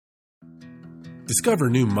Discover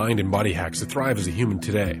new mind and body hacks to thrive as a human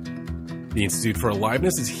today. The Institute for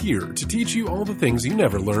Aliveness is here to teach you all the things you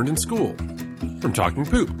never learned in school. From talking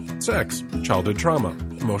poop, sex, childhood trauma,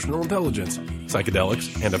 emotional intelligence,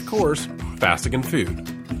 psychedelics, and of course, fasting and food.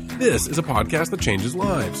 This is a podcast that changes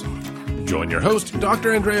lives. Join your host,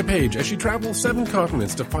 Dr. Andrea Page, as she travels 7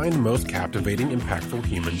 continents to find the most captivating, impactful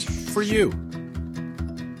humans for you.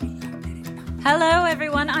 Hello,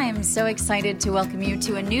 everyone. I am so excited to welcome you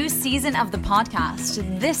to a new season of the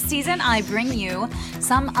podcast. This season, I bring you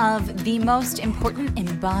some of the most important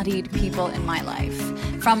embodied people in my life.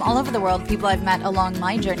 From all over the world, people I've met along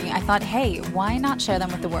my journey, I thought, hey, why not share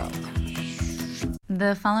them with the world?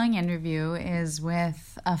 The following interview is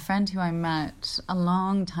with a friend who I met a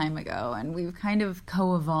long time ago, and we've kind of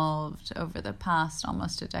co-evolved over the past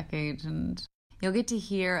almost a decade, and you'll get to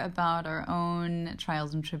hear about our own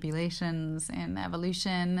trials and tribulations in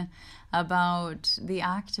evolution, about the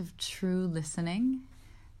act of true listening,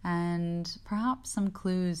 and perhaps some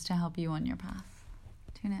clues to help you on your path.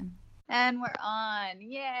 Tune in. And we're on.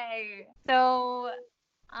 Yay! So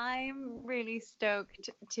I'm really stoked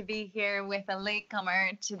to be here with a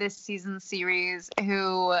latecomer to this season series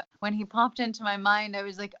who, when he popped into my mind, I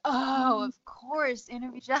was like, oh, of course,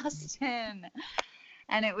 interview Justin.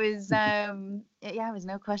 And it was, it was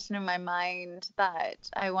no question in my mind that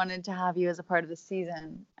I wanted to have you as a part of the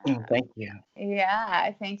season. Thank you.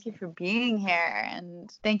 Yeah, thank you for being here.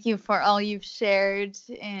 And thank you for all you've shared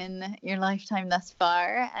in your lifetime thus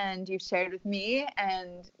far. And you've shared with me,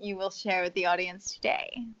 and you will share with the audience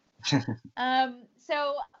today.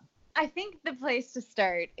 So I think the place to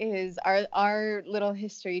start is our little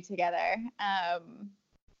history together.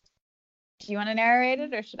 Do you want to narrate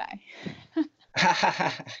it, or should I?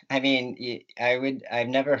 I mean, I've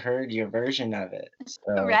never heard your version of it.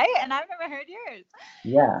 So. Right? And I've never heard yours.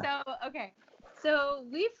 Yeah. So, okay. So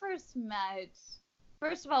we first met,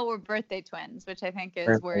 first of all, we're birthday twins, which I think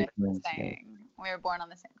is worth saying. Yeah. We were born on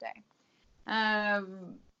the same day.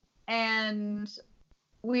 And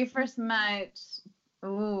we first met,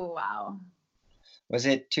 Was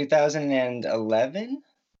it 2011?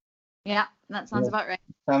 Yeah, that sounds about right.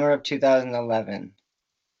 Summer of 2011.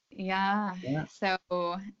 Yeah. So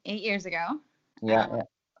 8 years ago. Yeah.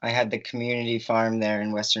 I had the community farm there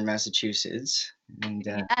in Western Massachusetts. And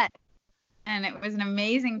and it was an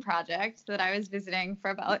amazing project that I was visiting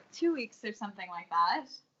for about 2 weeks or something like that.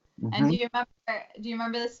 Mm-hmm. And do you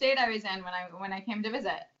remember the state I was in when I came to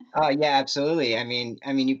visit? Oh yeah, absolutely. I mean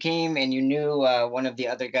you came and you knew one of the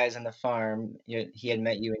other guys on the farm. He had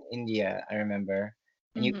met you in India, I remember.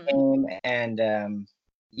 And you came and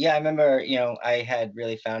yeah, I remember, I had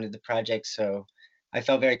really founded the project, so I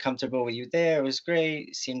felt very comfortable with you there. It was great.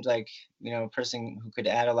 It seemed like, a person who could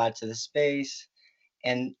add a lot to the space.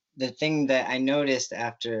 And the thing that I noticed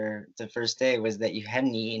after the first day was that you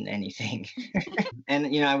hadn't eaten anything. And,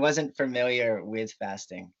 I wasn't familiar with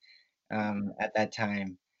fasting at that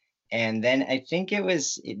time. And then I think it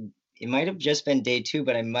might have just been day 2,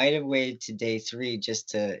 but I might have waited to day 3 just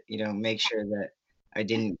to, make sure that I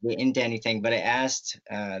didn't get into anything, but I asked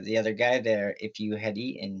the other guy there if you had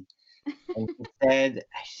eaten, and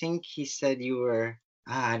I think he said you were,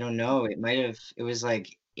 I don't know, it was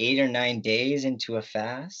like 8 or 9 days into a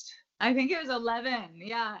fast. I think it was 11,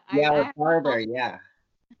 yeah. Yeah, or farther, yeah.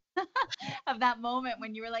 Of that moment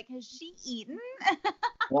when you were like, has she eaten?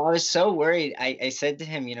 Well, I was so worried. I said to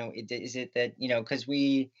him, is it that, because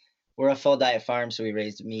we're a full diet farm, so we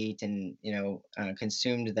raised meat and,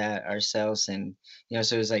 consumed that ourselves. And,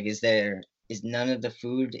 so it was like, is none of the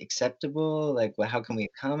food acceptable? Like, well, how can we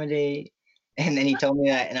accommodate? And then he told me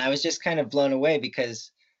that, and I was just kind of blown away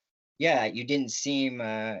because, yeah, you didn't seem,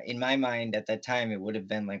 in my mind at that time, it would have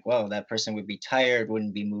been like, well, that person would be tired,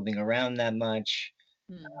 wouldn't be moving around that much.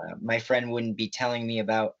 My friend wouldn't be telling me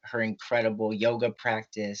about her incredible yoga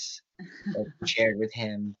practice that she shared with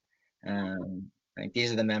him. Like,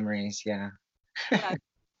 these are the memories, yeah. That's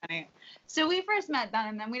funny. So we first met then,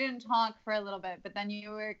 and then we didn't talk for a little bit, but then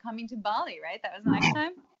you were coming to Bali, right? That was the next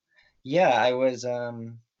time? Yeah, I was,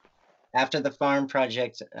 after the farm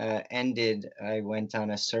project ended, I went on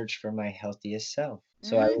a search for my healthiest self.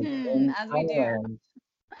 So I was in as we do.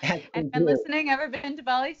 And listening, ever been to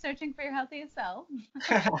Bali searching for your healthiest self?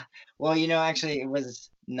 Well, actually, it was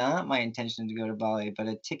not my intention to go to Bali, but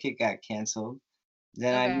a ticket got canceled.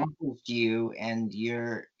 Then I messaged you, and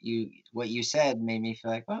what you said made me feel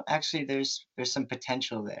like, well, actually, there's some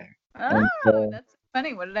potential there. Oh, that's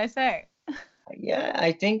funny. What did I say? Yeah,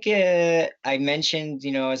 I think I mentioned,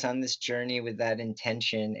 I was on this journey with that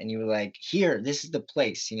intention, and you were like, here, this is the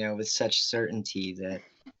place, with such certainty that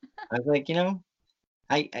I was like,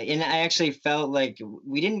 and I actually felt like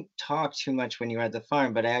we didn't talk too much when you were at the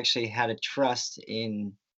farm, but I actually had a trust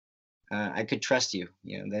in I could trust you.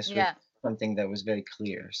 You know, this was Yeah, something that was very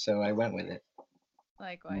clear, so I went with it. And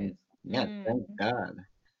likewise. yeah, Mm. thank God.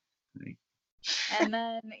 Like, And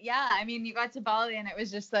then, yeah, I mean, you got to Bali and it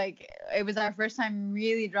was just like, it was our first time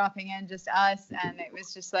really dropping in, just us. And it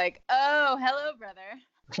was just like, oh, hello, brother.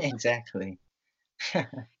 exactly.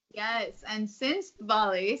 Yes. And since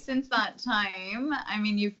Bali, since that time, I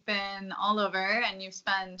mean, you've been all over and you've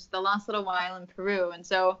spent the last little while in Peru. And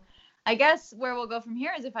so I guess where we'll go from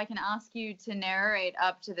here is if I can ask you to narrate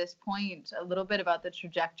up to this point a little bit about the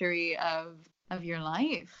trajectory of your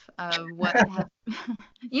life, of what have,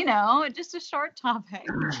 just a short topic.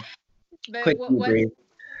 But Quick debrief.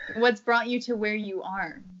 what's brought you to where you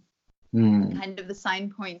are? Hmm. Kind of the sign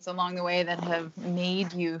points along the way that have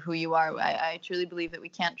made you who you are. I truly believe that we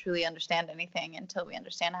can't truly understand anything until we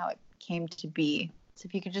understand how it came to be. So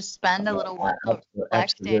if you could just spend a little while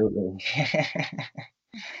reflecting. Absolutely.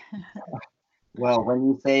 Well, when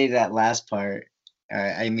you say that last part,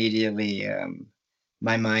 I immediately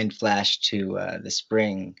my mind flashed to the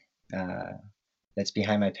spring uh, that's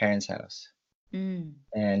behind my parents' house, Mm.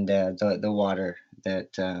 and the water that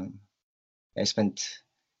I spent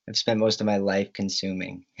I've spent most of my life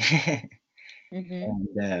consuming.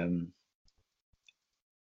 Mm-hmm. And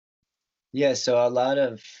yeah, so a lot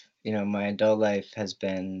of my adult life has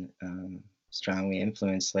been strongly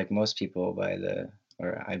influenced, like most people, by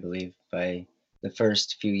or I believe, by the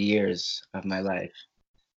first few years of my life.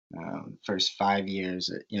 First 5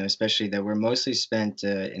 years, especially that were mostly spent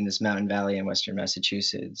in this mountain valley in Western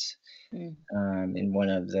Massachusetts, Mm. in one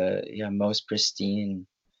of the most pristine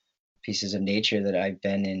pieces of nature that I've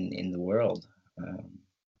been in the world. Um,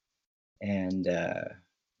 and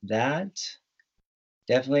that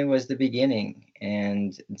definitely was the beginning.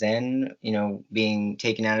 And then, being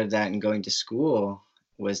taken out of that and going to school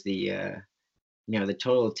was the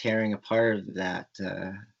total tearing apart of that.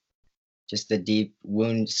 Just the deep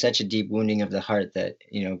wound, such a deep wounding of the heart that,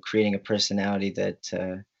 creating a personality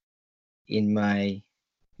that in my,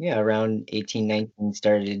 yeah, around 18, 19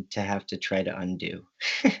 started to have to try to undo.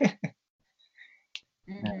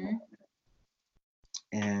 Mm-hmm.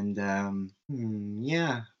 And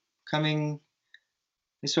yeah, coming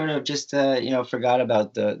I sort of just, forgot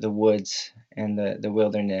about the woods and the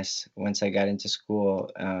wilderness once I got into school,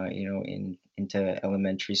 into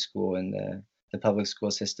elementary school and the public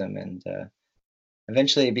school system, and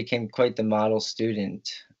eventually became quite the model student.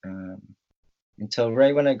 Until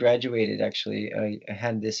right when I graduated, actually, I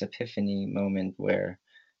had this epiphany moment where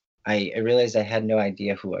I realized I had no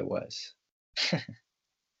idea who I was,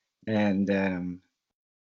 and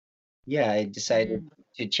yeah, I decided Mm.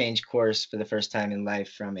 to change course for the first time in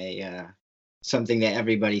life from a something that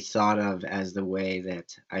everybody thought of as the way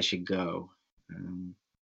that I should go. Um,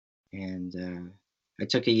 and I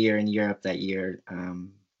took a year in Europe that year,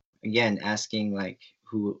 again asking like,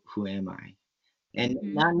 who am I? And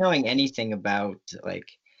Mm-hmm. not knowing anything about like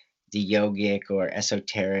the yogic or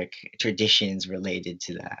esoteric traditions related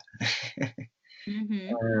to that. Mm-hmm.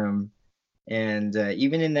 um, and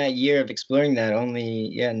even in that year of exploring that, only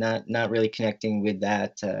not really connecting with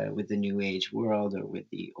that with the new age world or with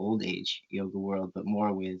the old age yoga world, but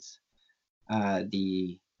more with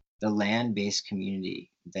the land-based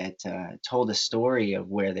community that told a story of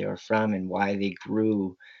where they were from and why they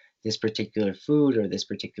grew this particular food or this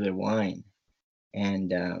particular wine.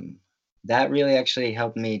 And that really actually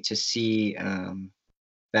helped me to see,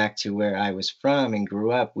 back to where I was from and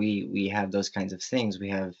grew up. We have those kinds of things. We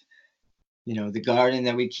have, the garden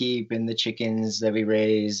that we keep and the chickens that we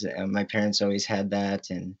raise. My parents always had that,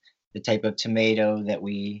 and the type of tomato that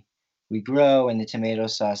we grow and the tomato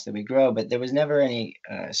sauce that we grow. But there was never any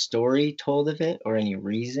story told of it or any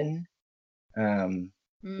reason, um,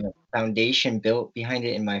 Mm. foundation built behind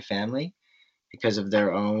it in my family because of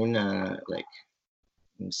their own like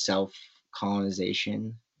self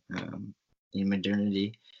colonization, in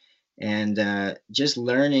modernity. And just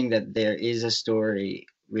learning that there is a story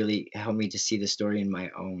really helped me to see the story in my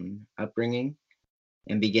own upbringing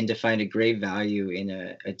and begin to find a great value in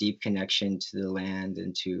a deep connection to the land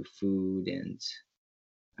and to food and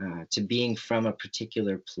to being from a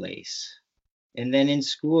particular place. And then in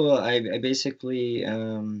school, I basically,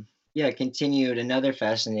 yeah, continued another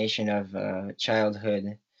fascination of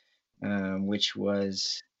childhood, which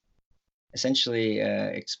was essentially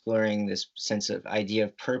exploring this sense of idea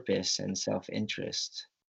of purpose and self-interest,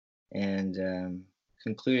 and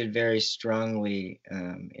concluded very strongly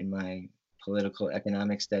in my political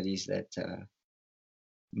economic studies that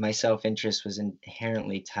my self-interest was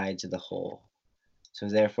inherently tied to the whole. So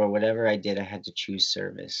therefore, whatever I did, I had to choose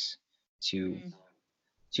service to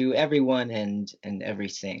Mm. everyone and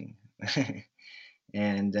everything.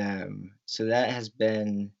 And so that has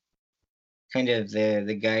been kind of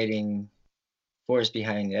the guiding force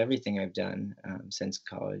behind everything I've done since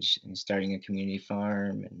college, and starting a community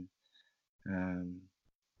farm and um,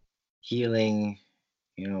 healing,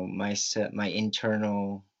 my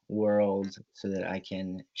internal world so that I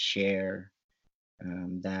can share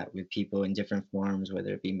that with people in different forms,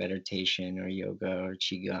 whether it be meditation or yoga or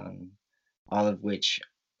qigong, all of which,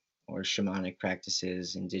 or shamanic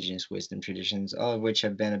practices, indigenous wisdom traditions, all of which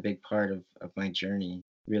have been a big part of my journey,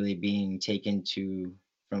 really being taken to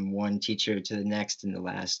from one teacher to the next in the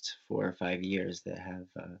last 4 or 5 years that have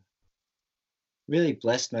really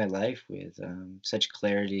blessed my life with such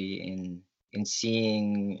clarity in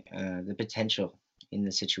seeing the potential in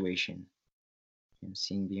the situation,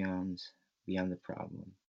 seeing beyond the problem.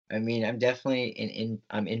 I mean, I'm definitely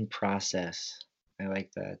I'm in process. I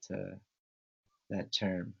like that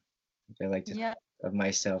term. I like to think Yeah. of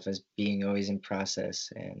myself as being always in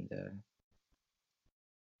process and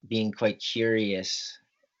being quite curious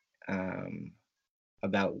um,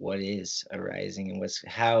 about what is arising and what's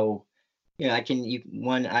how I can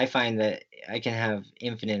I find that I can have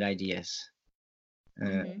infinite ideas,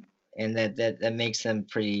 uh, Hmm. and that makes them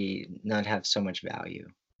pretty not have so much value.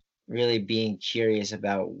 Really being curious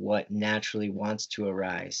about what naturally wants to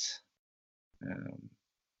arise, um,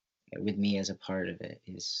 with me as a part of it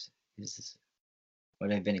is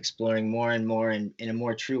what I've been exploring more and more in a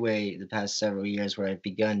more true way the past several years, where I've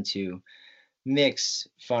begun to mix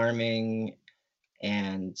farming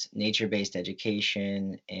and nature-based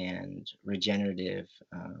education and regenerative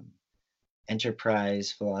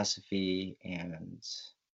enterprise philosophy and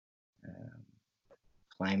um,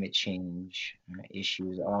 climate change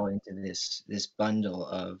issues all into this bundle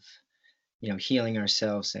of healing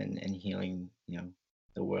ourselves and healing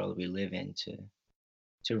the world we live in,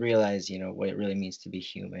 to realize what it really means to be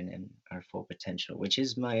human and our full potential, which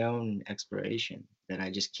is my own exploration that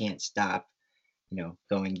I just can't stop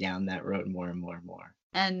going down that road more and more and more.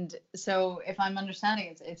 And so, if I'm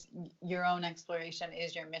understanding, it's your own exploration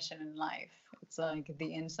is your mission in life. It's like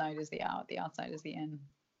the inside is the out, the outside is the in.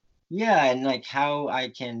 Yeah, and like how I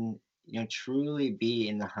can truly be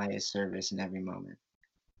in the highest service in every moment,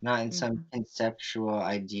 not in some Hmm. conceptual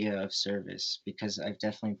idea of service, because I've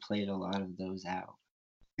definitely played a lot of those out.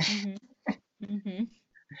 Hmm. Hmm.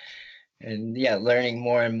 And yeah, learning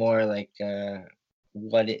more and more, like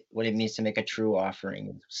what it means to make a true offering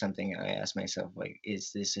is something I ask myself, like,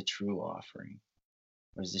 is this a true offering,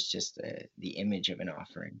 or is this just the image of an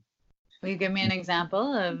offering? Will you give me an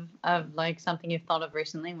example of like something you've thought of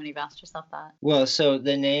recently when you've asked yourself that? Well, so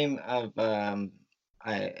the name of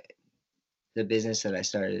I the business that I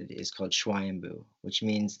started is called Shwayambu, which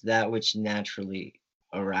means that which naturally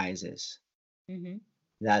arises, Hmm.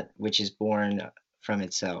 that which is born from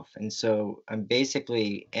itself. And so I'm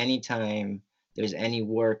basically, anytime there's any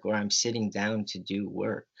work or I'm sitting down to do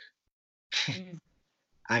work, Mm.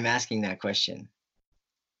 I'm asking that question,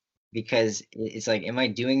 because it's like, am I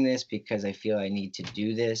doing this because I feel I need to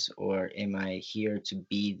do this, or am I here to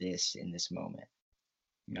be this in this moment?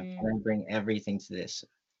 Mm. Can I bring everything to this?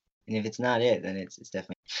 And if it's not it, then it's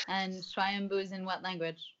definitely. And Swayambhu is in what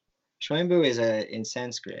language? Shwayambu is in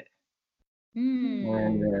Sanskrit,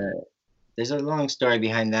 and Mm. there's a long story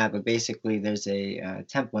behind that, but basically, there's a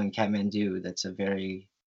temple in Kathmandu that's a very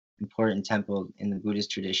important temple in the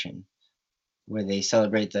Buddhist tradition, where they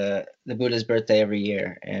celebrate the Buddha's birthday every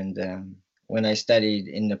year. And when I studied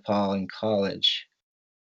in Nepal in college,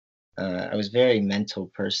 I was a very mental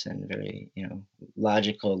person, very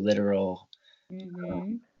logical, literal, uh,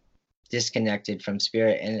 Hmm. disconnected from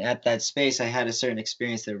spirit. And at that space, I had a certain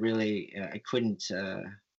experience that really I couldn't.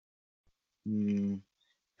 Mm,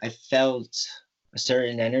 I felt a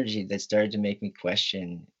certain energy that started to make me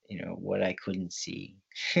question, what I couldn't see.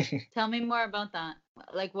 Tell me more about that.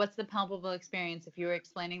 Like, what's the palpable experience if you were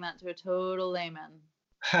explaining that to a total layman?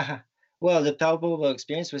 Well, the palpable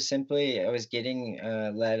experience was simply I was getting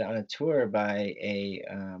led on a tour by a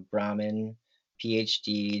Brahmin,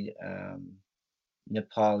 PhD,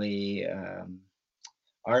 Nepali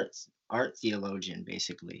art art theologian,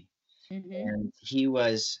 basically, Hmm. and he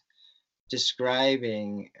was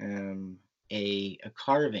describing a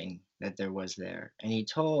carving that there was there, and he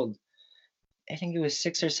told, I think it was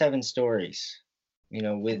 6 or 7 stories,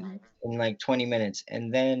 with Hmm. in like 20 minutes.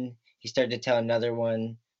 And then he started to tell another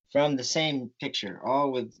one from the same picture,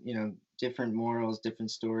 all with, different morals,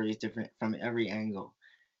 different stories, different from every angle.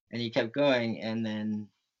 And he kept going. And then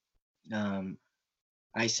um,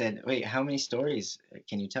 I said, "Wait, how many stories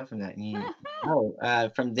can you tell from that?" And he, "Oh,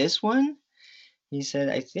 from this one?" He said,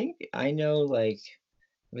 "I think I know, like,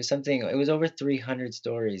 it was over 300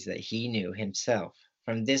 stories that he knew himself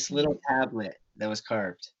from this little tablet that was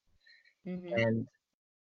carved." Mm-hmm. And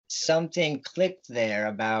something clicked there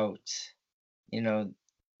about, you know,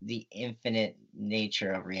 the infinite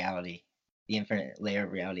nature of reality, the infinite layer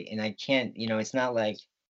of reality. And I can't, it's not like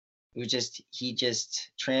it was just, he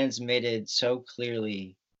just transmitted so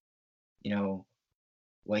clearly, you know,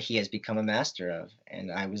 what he has become a master of.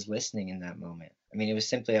 And I was listening in that moment. I mean, it was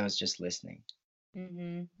simply, I was just listening.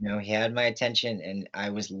 Mm-hmm. He had my attention, and I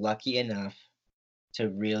was lucky enough to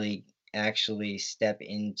really actually step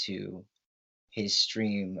into his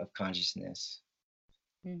stream of consciousness.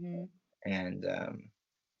 Mm-hmm.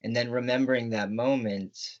 And then remembering that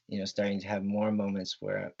moment, starting to have more moments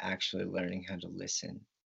where I'm actually learning how to listen,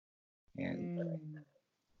 and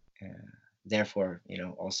Mm. therefore,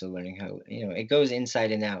 also learning how, it goes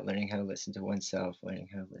inside and out, learning how to listen to oneself, learning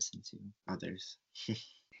how to listen to others.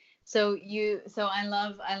 So I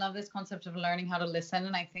love this concept of learning how to listen,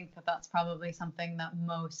 and I think that that's probably something that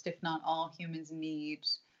most, if not all, humans need.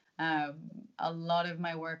 Um, a lot of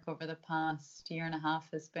my work over the past year and a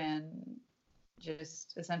half has been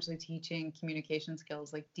just essentially teaching communication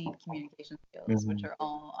skills, like deep communication skills, which Hmm. are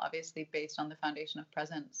all obviously based on the foundation of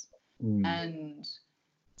presence. Mm. And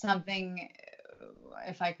something,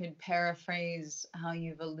 if I could paraphrase how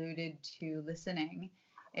you've alluded to listening,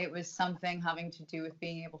 it was something having to do with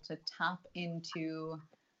being able to tap into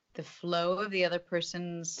the flow of the other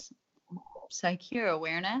person's psyche or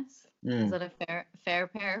awareness. Is Mm. that a fair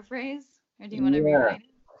paraphrase, or do you want to Yeah, rewrite it?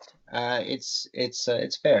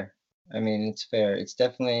 it's fair. I mean, it's fair. It's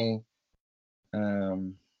definitely,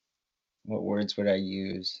 um, what words would I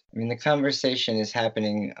use? I mean, the conversation is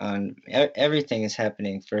happening everything is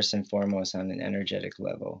happening first and foremost on an energetic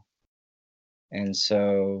level. And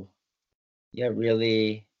so, yeah,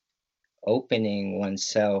 really opening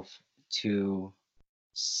oneself to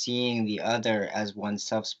seeing the other as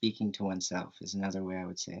oneself speaking to oneself is another way I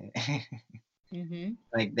would say it. Mm-hmm.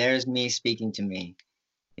 Like, there's me speaking to me,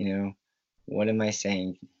 you know, what am I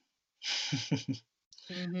saying?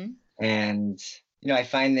 Mm-hmm. And I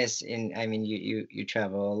find this I mean, you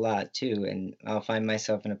travel a lot too, and I'll find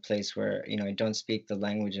myself in a place where, I don't speak the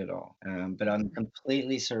language at all. But I'm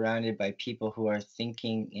completely surrounded by people who are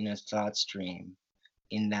thinking in a thought stream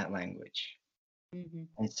in that language. Mm-hmm.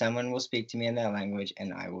 And someone will speak to me in that language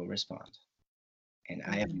and I will respond. And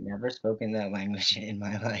I have Mm-hmm. never spoken that language in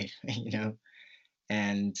my life,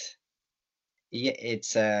 And yeah,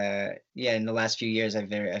 it's yeah, in the last few years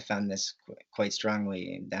I found this quite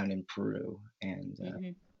strongly down in Peru, and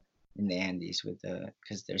Mm-hmm. in the Andes with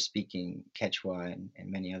because they're speaking Quechua and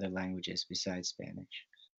many other languages besides Spanish.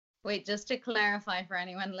 Wait, just to clarify for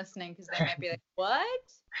anyone listening, because they might be like, "What?"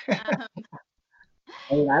 Um,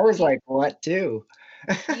 I mean, I was you like, what too?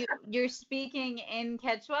 you're speaking in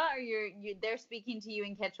Quechua, or they're speaking to you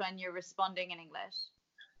in Quechua and you're responding in English?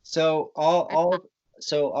 So Or-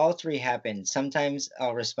 all three happen. Sometimes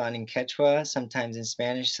I'll respond in Quechua, sometimes in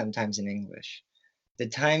Spanish, sometimes in English. The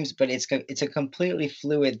times, but it's a completely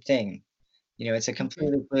fluid thing. It's a Mhm.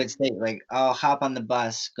 completely fluid state. Like, I'll hop on the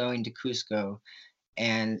bus going to Cusco,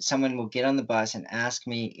 and someone will get on the bus and ask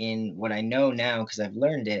me in what I know now because I've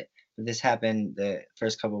learned it, but this happened the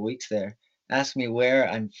first couple of weeks there. Ask me where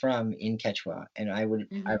I'm from in Quechua, and I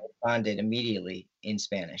Mhm. responded immediately in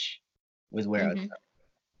Spanish with where I was Mhm.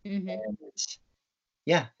 Mhm. from. And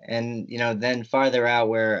yeah, and then farther out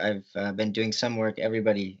where I've been doing some work,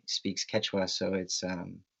 everybody speaks Quechua, so it's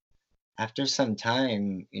after some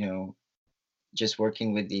time, just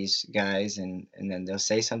working with these guys, and then they'll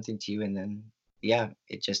say something to you, and then yeah,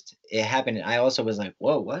 it happened. And I also was like,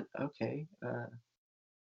 whoa, what? Okay, let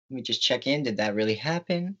me just check in. Did that really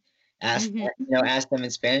happen? Ask Mhm. ask them in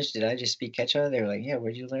Spanish. Did I just speak Quechua? They were like, yeah.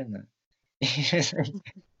 Where'd you learn that? It's like,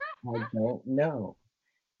 I don't know.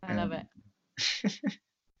 I love Um, it.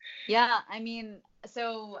 Yeah, I mean,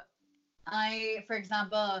 so for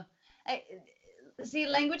example, I see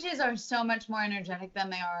languages are so much more energetic than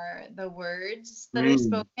they are the words that are mm,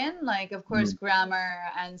 spoken. Like, of course, mm,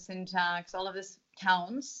 grammar and syntax, all of this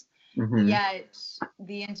counts. mm-hmm, Yet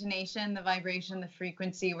the intonation, the vibration, the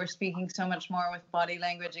frequency, we're speaking so much more with body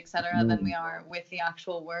language, etc., than mm, we are with the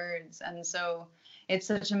actual words. And so it's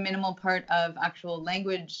such a minimal part of actual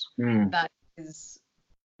language mm, that is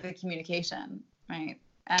the communication, right?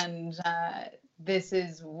 And this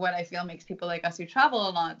is what I feel makes people like us who travel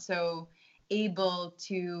a lot so able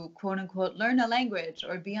to quote unquote learn a language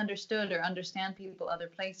or be understood or understand people other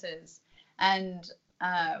places. And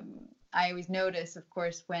I always notice, of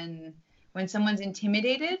course, when someone's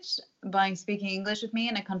intimidated by speaking English with me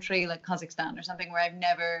in a country like Kazakhstan or something where I've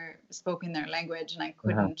never spoken their language and I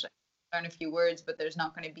couldn't learn a few words, but there's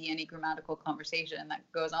not going to be any grammatical conversation that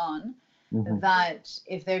goes on, that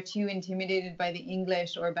if they're too intimidated by the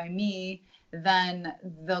English or by me, then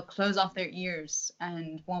they'll close off their ears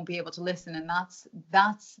and won't be able to listen. And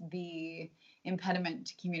that's the impediment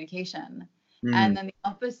to communication. And then the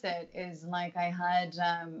opposite is like I had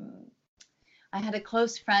a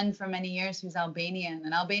close friend for many years who's Albanian,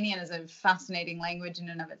 and Albanian is a fascinating language in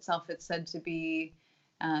and of itself. It's said to be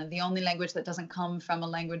the only language that doesn't come from a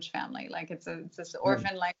language family. Like it's this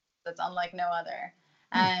orphan language that's unlike no other.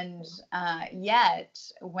 And yet,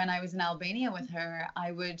 when I was in Albania with her,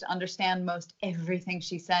 I would understand most everything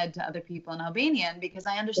she said to other people in Albanian because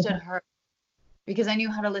I understood her, because I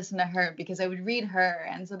knew how to listen to her, because I would read her.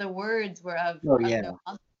 And so the words were of no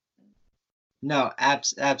consequence. No,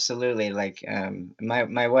 absolutely. Like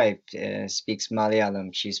my wife speaks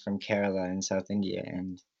Malayalam. She's from Kerala in South India,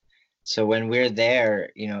 and so when we're there,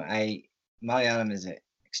 Malayalam is an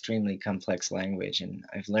extremely complex language, and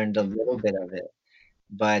I've learned a little bit of it.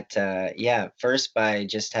 But first by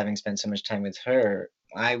just having spent so much time with her,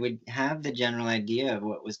 I would have the general idea of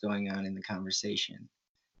what was going on in the conversation.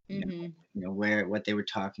 What they were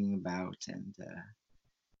talking about, and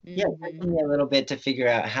it took me a little bit to figure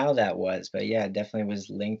out how that was, but it definitely was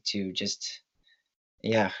linked to just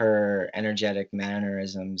her energetic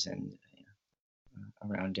mannerisms and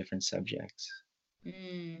around different subjects.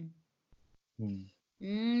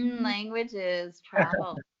 Languages,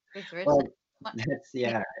 travel. Well, that's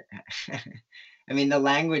I mean, the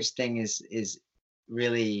language thing is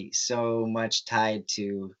really so much tied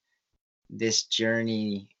to this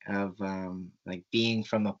journey of like being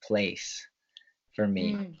from a place for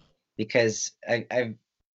me, because I've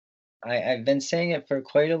been saying it for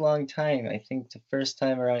quite a long time. I think the first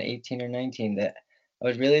time around 18 or 19 that I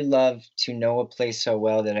would really love to know a place so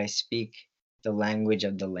well that I speak the language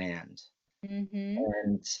of the land.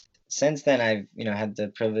 And since then, I've had the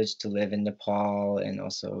privilege to live in Nepal and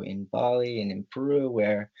also in Bali and in Peru,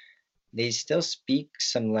 where they still speak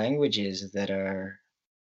some languages that are,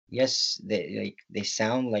 yes, they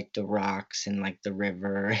sound like the rocks and like the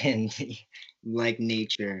river and like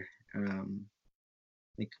nature.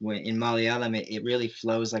 Like in Malayalam, it really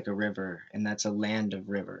flows like a river, and that's a land of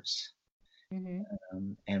rivers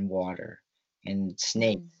and water and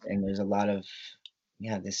snakes, and there's a lot of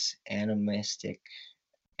this animistic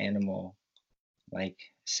animal like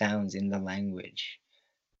sounds in the language,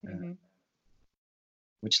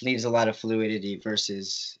 which leaves a lot of fluidity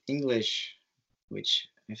versus English, which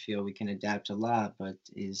I feel we can adapt a lot, but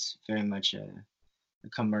is very much a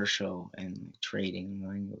commercial and trading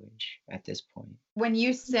language at this point. When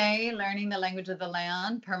you say learning the language of the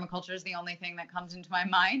land, permaculture is the only thing that comes into my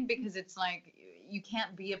mind, because it's like you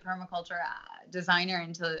can't be a permaculture designer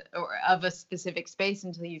of a specific space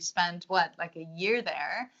until you've spent like a year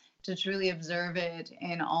there to truly observe it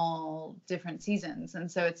in all different seasons.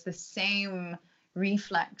 And so it's the same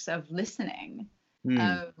reflex of listening,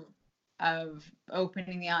 of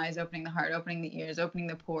opening the eyes, opening the heart, opening the ears, opening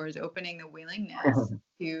the pores, opening the willingness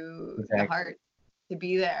to the heart to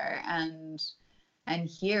be there and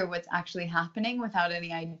hear what's actually happening without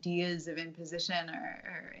any ideas of imposition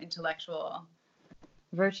or intellectual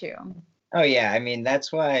virtue. Oh yeah, I mean,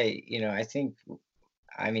 that's why,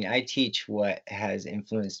 I teach what has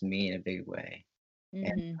influenced me in a big way.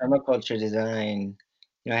 And permaculture design,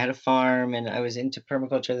 I had a farm and I was into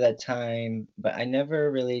permaculture at that time, but I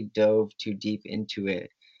never really dove too deep into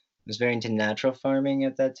it. I was very into natural farming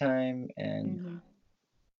at that time. And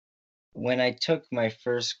when I took my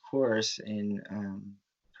first course in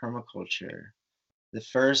permaculture, the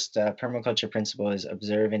first permaculture principle is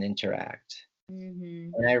observe and interact.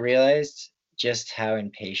 And I realized just how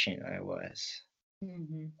impatient I was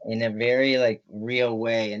in a very like real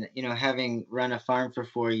way. And, having run a farm for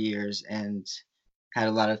 4 years and had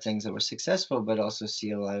a lot of things that were successful, but also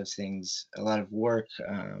see a lot of work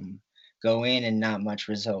go in and not much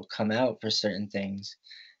result come out for certain things.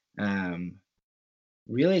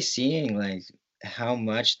 Really seeing like how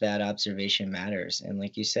much that observation matters. And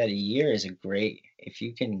like you said, a year is if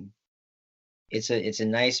you can, it's a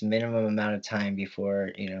nice minimum amount of time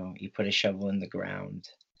before, you put a shovel in the ground.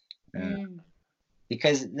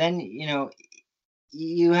 Because then,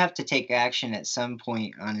 you have to take action at some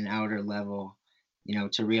point on an outer level,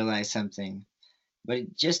 to realize something.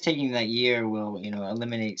 But just taking that year will,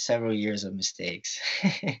 eliminate several years of mistakes.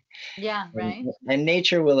 Yeah, right. And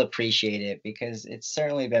nature will appreciate it because it's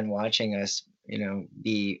certainly been watching us,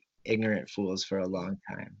 be ignorant fools for a long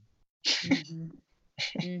time.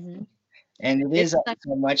 And it is It's like,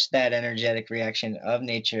 so much that energetic reaction of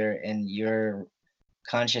nature and your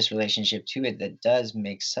conscious relationship to it that does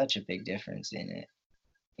make such a big difference in it,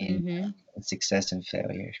 in hmm. success and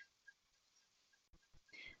failure.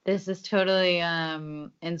 This is totally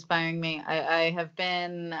inspiring me. I have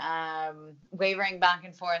been wavering back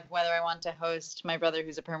and forth whether I want to host my brother,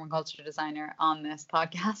 who's a permaculture designer, on this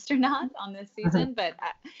podcast or not on this season, but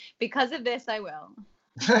because of this, I will.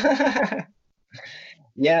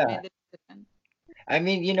 Yeah, Made the decision. I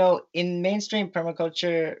mean, in mainstream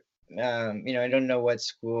permaculture, I don't know what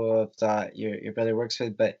school of thought your brother works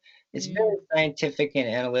with, but it's very Mm, scientific and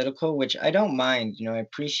analytical, which I don't mind. I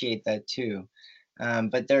appreciate that too.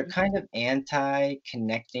 But they're kind of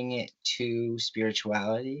anti-connecting it to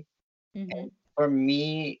spirituality. mm-hmm, And for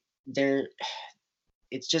me,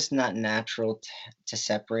 it's just not natural to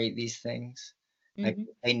separate these things. Like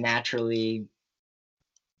mm-hmm, they naturally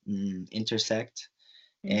intersect.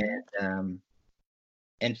 And mm-hmm, um,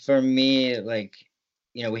 and for me, like,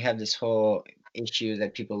 we have this whole issue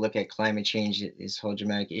that people look at climate change, this whole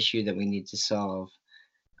dramatic issue that we need to solve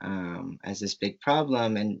as this big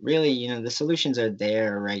problem. And really, the solutions are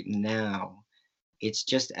there right now. It's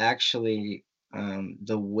just actually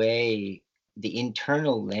the way the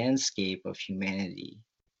internal landscape of humanity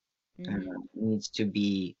mm-hmm. needs to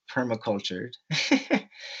be permacultured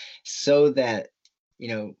so that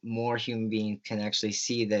more human beings can actually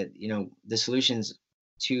see that the solutions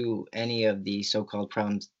to any of the so-called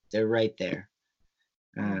problems, they're right there,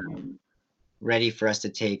 Mm-hmm. ready for us to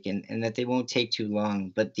take, and that they won't take too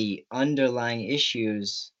long, but the underlying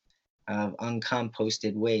issues of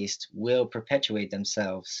uncomposted waste will perpetuate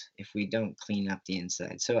themselves if we don't clean up the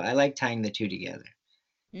inside. So I like tying the two together.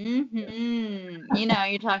 Mm-hmm.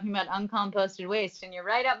 You're talking about uncomposted waste, and you're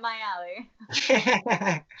right up my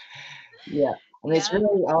alley. Yeah, and it's Yeah.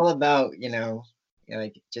 really all about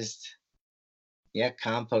like just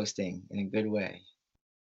composting in a good way,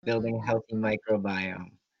 building a healthy Mm-hmm.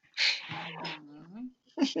 microbiome.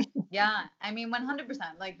 Mm-hmm. Yeah, I mean,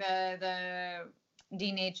 100%. Like the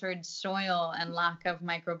denatured soil and lack of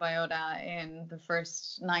microbiota in the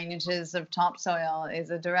first 9 inches of topsoil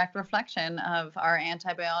is a direct reflection of our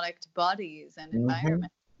antibiotic bodies and Hmm.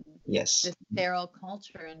 environment, Yes. the sterile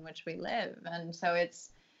culture in which we live. And so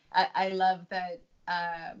I love that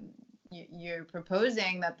you're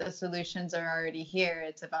proposing that the solutions are already here.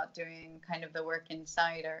 It's about doing kind of the work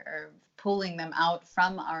inside, or pulling them out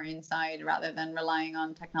from our inside, rather than relying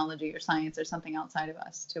on technology or science or something outside of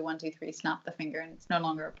us to 1, 2, 3 snap the finger and it's no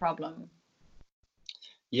longer a problem.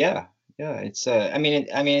 Yeah. Yeah. It's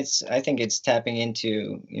I think it's tapping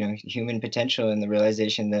into, human potential and the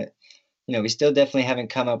realization that, we still definitely haven't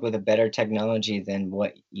come up with a better technology than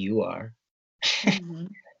what you are. Mm-hmm.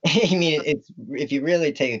 I mean, it's if you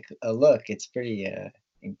really take a look, it's pretty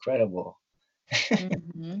incredible.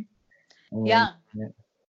 Mm-hmm. And Yeah. yeah.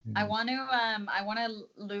 I want to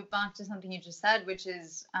loop back to something you just said, which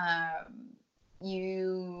is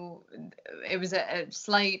you. It was a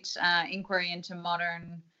slight inquiry into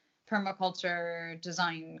modern permaculture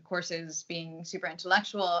design courses being super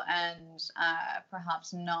intellectual and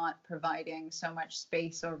perhaps not providing so much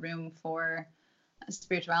space or room for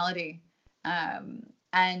spirituality.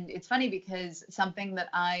 And it's funny because something that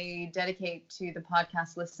I dedicate to the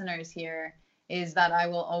podcast listeners here is that I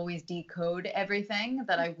will always decode everything,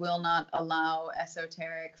 that I will not allow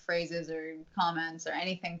esoteric phrases or comments or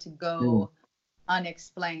anything to Mm, go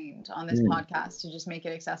unexplained on this mm. podcast, to just make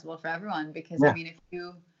it accessible for everyone. Because I Yeah. mean,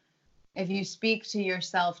 if you speak to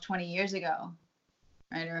yourself 20 years ago,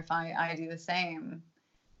 right, or if I do the same,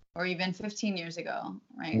 or even 15 years ago,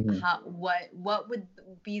 right? Mhm. What would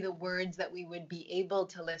be the words that we would be able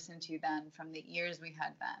to listen to then from the ears we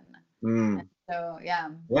had then? And Mm. so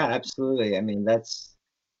yeah. Yeah, absolutely. I mean, that's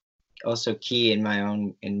also key in my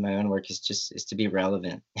own work is to be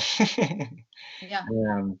relevant. Yeah.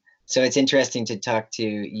 So it's interesting to talk to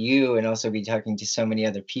you and also be talking to so many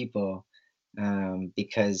other people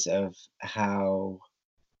because of how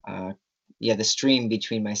uh, the stream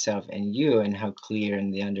between myself and you and how clear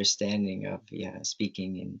and the understanding of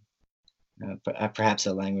speaking in perhaps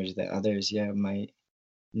a language that others might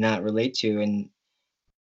not relate to. And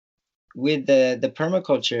with the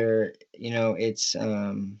permaculture, it's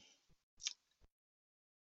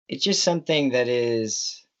just something that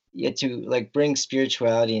is to like bring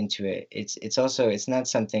spirituality into it. It's not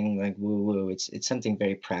something like woo woo. It's something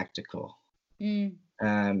very practical. Mm,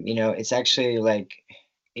 It's actually like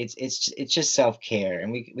it's just self-care,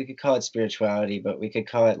 and we could call it spirituality, but we could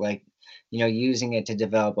call it like using it to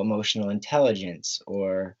develop emotional intelligence,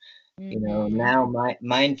 or mm-hmm. now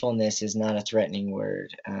mindfulness is not a threatening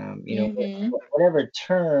word. Mm-hmm. Whatever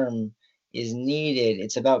term is needed.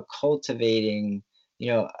 It's about cultivating,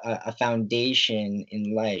 a foundation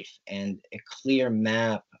in life and a clear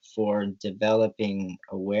map for developing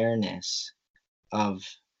awareness of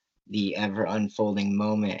the ever unfolding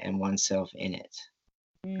moment and oneself in it.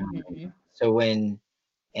 Mm-hmm. So and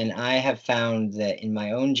I have found that in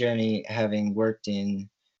my own journey, having worked in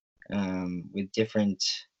with different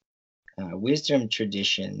wisdom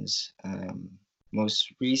traditions,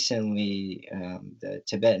 most recently the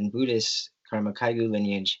Tibetan Buddhist Karma Kagyu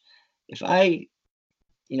lineage, if I,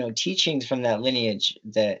 teachings from that lineage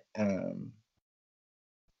that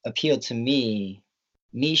appeal to me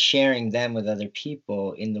sharing them with other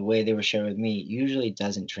people in the way they were shared with me usually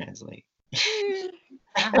doesn't translate.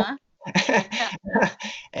 Uh-huh. Yeah.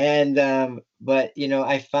 And but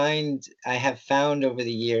I have found over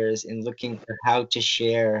the years in looking for how to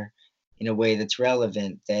share in a way that's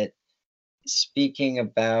relevant, that speaking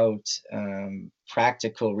about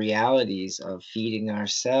practical realities of feeding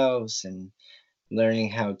ourselves and learning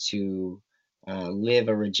how to live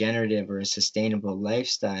a regenerative or a sustainable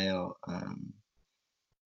lifestyle,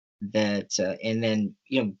 that and then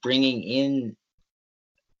bringing in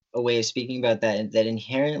a way of speaking about that that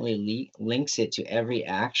inherently links it to every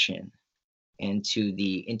action and to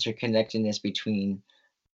the interconnectedness between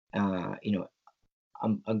a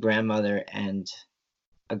grandmother and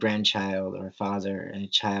a grandchild, or a father and a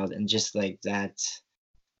child, and just like that,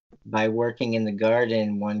 by working in the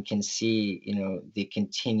garden one can see the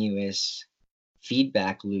continuous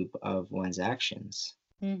feedback loop of one's actions.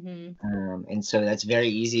 Mm-hmm. And so that's very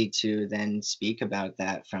easy to then speak about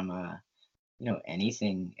that from a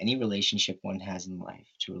any relationship one has in life,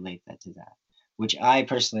 to relate that to that, which I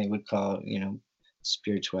personally would call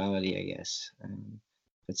spirituality, I guess.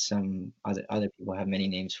 But some other people have many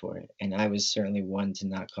names for it, and I was certainly one to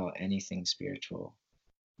not call anything spiritual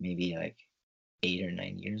maybe like 8 or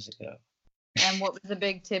 9 years ago. And what was the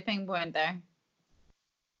big tipping point there?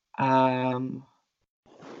 um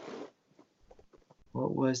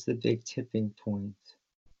what was the big tipping point?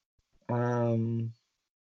 um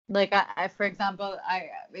Like for example,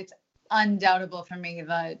 it's undoubtable for me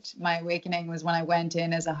that my awakening was when I went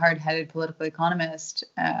in as a hard-headed political economist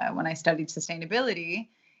when I studied sustainability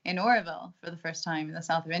in Oroville for the first time in the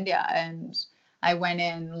south of India. And I went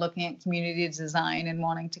in looking at community design and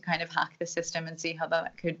wanting to kind of hack the system and see how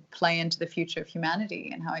that could play into the future of humanity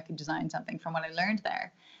and how I could design something from what I learned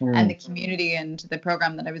there. And the community and the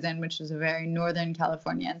program that I was in, which was a very Northern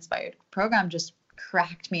California inspired program, just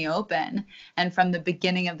cracked me open. And from the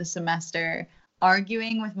beginning of the semester,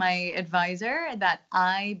 arguing with my advisor that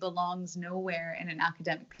I belongs nowhere in an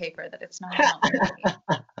academic paper, that it's not about me,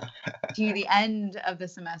 to the end of the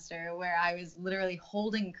semester, where I was literally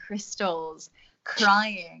holding crystals,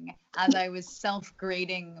 crying as I was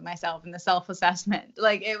self-grading myself in the self-assessment.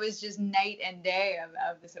 Like, it was just night and day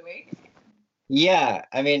of this awakening. Yeah,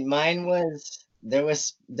 I mean, mine was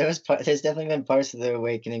there's definitely been parts of the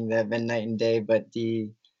awakening that have been night and day, but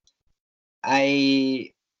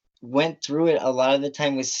I went through it a lot of the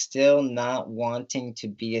time with still not wanting to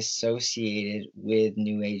be associated with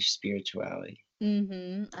New Age spirituality. I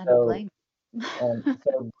don't So, blame.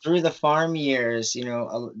 so through the farm years,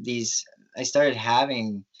 these I started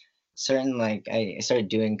having certain, like, I started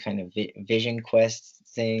doing kind of vision quest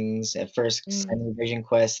things at first, sending vision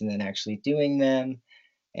quests and then actually doing them,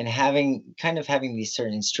 and having these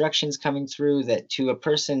certain instructions coming through that, to a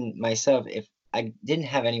person myself, if I didn't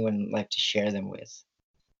have anyone left to share them with,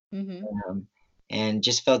 Mm-hmm. um, and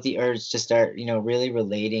just felt the urge to start, really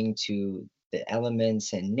relating to the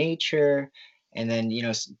elements and nature. And then,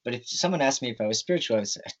 but if someone asked me if I was spiritual, I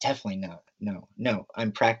was definitely not. No, no,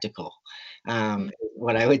 I'm practical. Is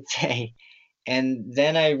what I would say. And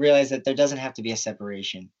then I realized that there doesn't have to be a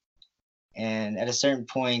separation. And at a certain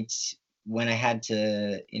point, when I had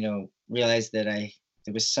to, realize that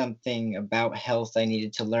there was something about health I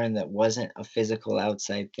needed to learn that wasn't a physical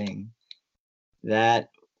outside thing, that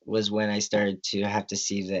was when I started to have to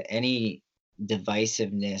see that any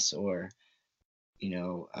divisiveness or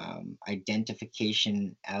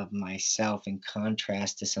identification of myself in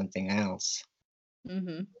contrast to something else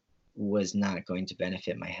Mm-hmm. was not going to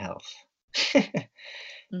benefit my health.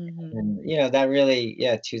 Mm-hmm. And that really,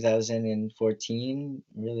 yeah, 2014,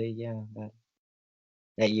 really, yeah,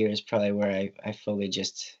 that year is probably where I fully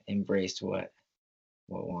just embraced what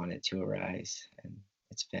wanted to arise, and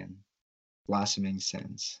it's been blossoming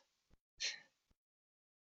since.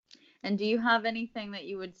 And do you have anything that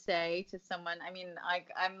you would say to someone? I mean,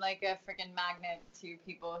 I'm like a freaking magnet to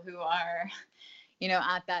people who are,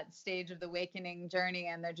 at that stage of the awakening journey,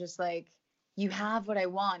 and they're just like, you have what I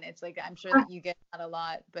want. It's like, I'm sure that you get that a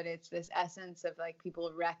lot, but it's this essence of like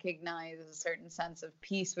people recognize a certain sense of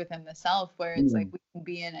peace within the self where it's like Mm, we can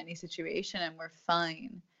be in any situation and we're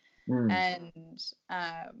fine. mm. And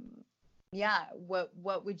yeah,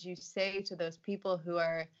 what would you say to those people who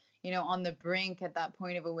are, on the brink at that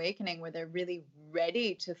point of awakening where they're really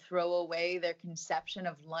ready to throw away their conception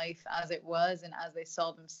of life as it was and as they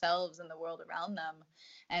saw themselves and the world around them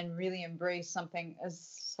and really embrace something as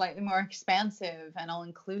slightly more expansive and all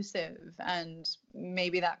inclusive, and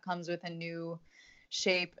maybe that comes with a new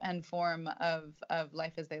shape and form of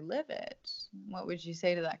life as they live it? What would you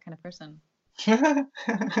say to that kind of person?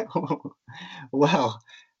 Well,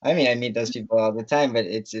 I mean, I meet those people all the time, but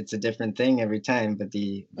it's a different thing every time. But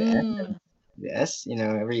Mm,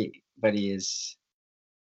 everybody is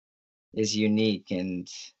unique, and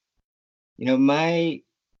my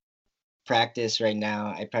practice right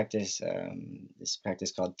now, I practice this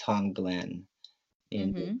practice called Tonglen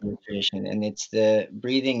in mm-hmm. the tradition, and it's the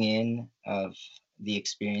breathing in of the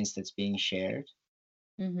experience that's being shared,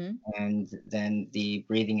 Mm-hmm. and then the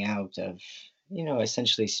breathing out of,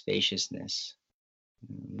 essentially spaciousness,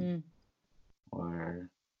 um, Mm, or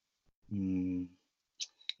mm,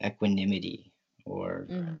 equanimity, or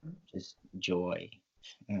mm-hmm. just joy,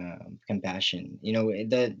 compassion,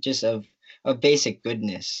 the just of basic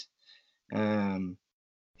goodness. Um,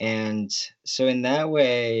 and so in that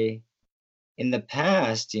way, in the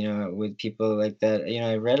past, with people like that,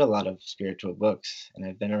 I read a lot of spiritual books and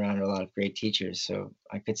I've been around a lot of great teachers, so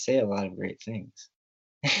I could say a lot of great things.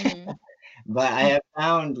 Mm, But I have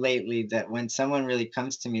found lately that when someone really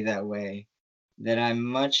comes to me that way, that I'm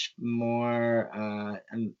much more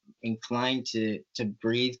I'm inclined to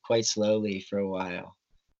breathe quite slowly for a while,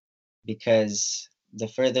 because the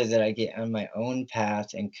further that I get on my own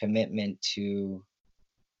path and commitment to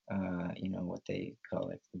what they call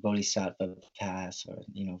it, the bodhisattva path, or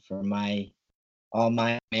for my all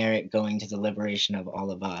my merit going to the liberation of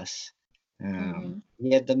all of us. mm-hmm.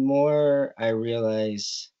 Yeah, the more I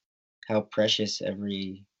realize how precious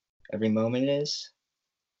every moment is,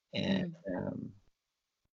 and Mm, um,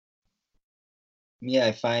 yeah,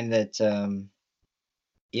 I find that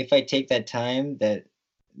if I take that time, that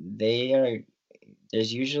they are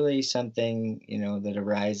there's usually something that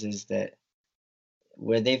arises, that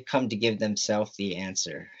where they've come to give themselves the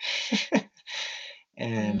answer.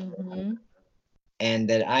 and mm-hmm. and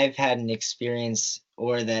that I've had an experience,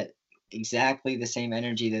 or that exactly the same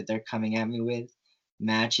energy that they're coming at me with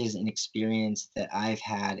matches an experience that I've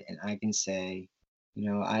had, and I can say,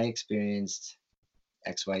 I experienced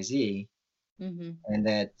XYZ, Mm-hmm. and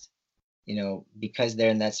that, because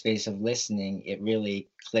they're in that space of listening, it really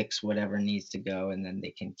clicks whatever needs to go, and then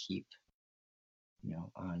they can keep,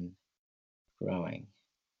 on growing.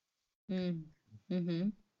 Mm, mm-hmm.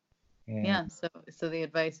 And Yeah. So the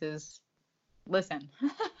advice is listen.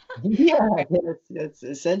 yeah, it's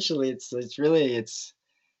essentially, it's really,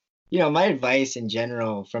 my advice in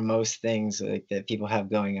general for most things like that people have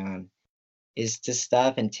going on is to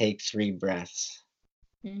stop and take 3 breaths,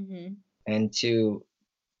 Mm-hmm. and to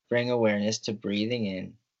bring awareness to breathing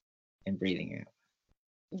in and breathing out.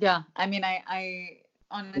 Yeah. I mean,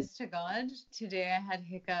 honest to God, today I had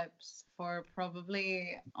hiccups for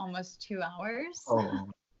probably almost 2 hours.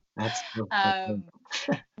 Oh, that's so funny. um,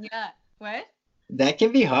 yeah. What? That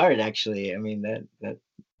can be hard, actually. I mean, that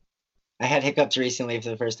I had hiccups recently for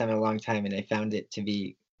the first time in a long time, and I found it to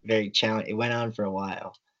be very challenging. It went on for a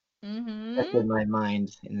while. Mm-hmm. Affected my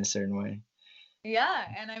mind in a certain way. Yeah,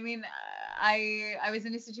 and I mean, I was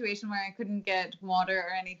in a situation where I couldn't get water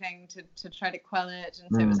or anything to try to quell it,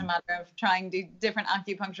 and so it was a Mm, matter of trying different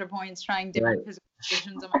acupuncture points, trying right. different physical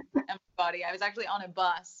positions on my body. I was actually on a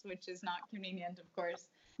bus, which is not convenient, of course,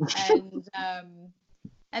 and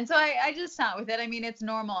and so I just sat with it. I mean, it's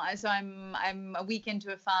normal. So I'm a week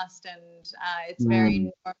into a fast, and it's Mm,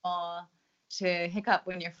 very normal to hiccup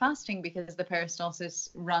when you're fasting because the peristalsis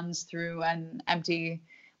runs through an empty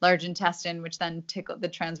large intestine, which then the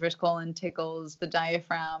transverse colon tickles the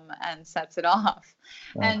diaphragm and sets it off.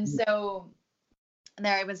 uh, And so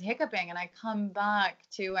there I was hiccuping, and I come back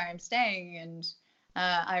to where I'm staying, and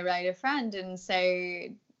I write a friend and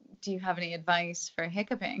say, "Do you have any advice for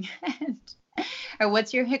hiccuping?" Or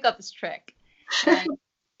what's your hiccups trick? And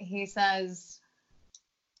he says,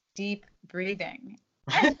 deep breathing.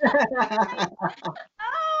 And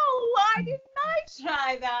oh, why didn't I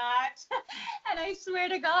try that? And I swear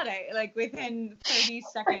to God, I like within 30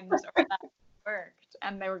 seconds or that worked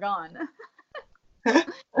and they were gone.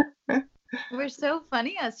 We're so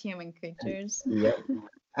funny as human creatures. yeah.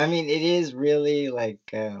 I mean, it is really like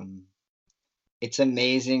it's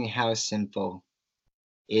amazing how simple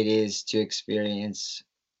it is to experience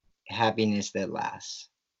happiness that lasts,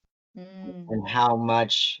 and Mm. how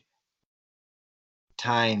much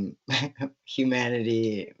time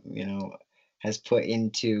humanity, has put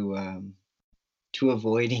into to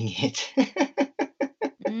avoiding it.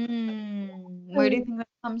 Mm. Where do you think that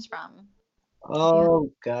comes from? If you had Oh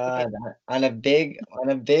to God, on a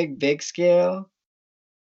big scale,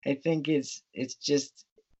 I think it's just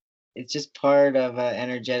part of an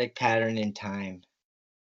energetic pattern in time.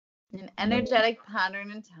 an Uh, energetic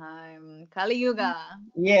pattern in time. Kali Yuga.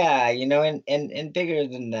 Yeah, and bigger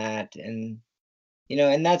than that, and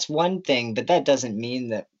that's one thing, but that doesn't mean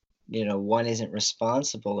that, one isn't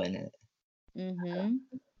responsible in it. Mm-hmm.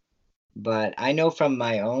 But I know from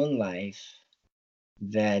my own life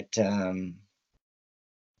that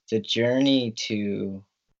the journey to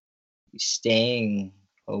staying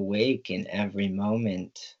awake in every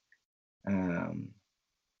moment, um,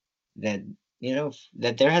 that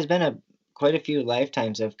that there has been a quite a few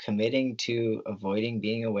lifetimes of committing to avoiding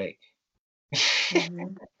being awake. Mm-hmm.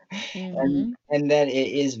 and Mm-hmm. and that it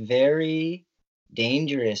is very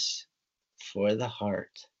dangerous for the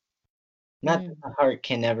heart. Not that Mm. the heart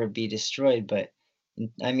can never be destroyed, but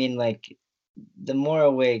I mean, like, the more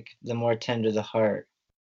awake, the more tender the heart.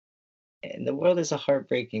 And the world is a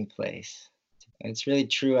heartbreaking place. And it's really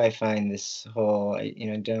true. I find this whole,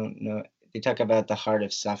 don't know. They talk about the heart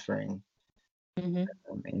of suffering, Mm-hmm.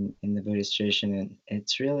 in the Buddhist tradition, and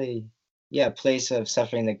it's really, yeah, a place of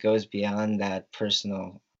suffering that goes beyond that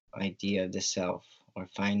personal idea of the self or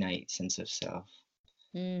finite sense of self,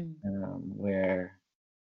 Mm. where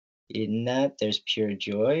in that there's pure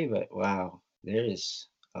joy, but wow, there is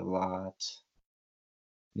a lot.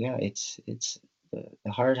 Yeah, it's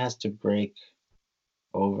the heart has to break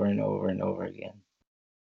over and over and over again.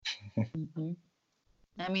 Mm-hmm.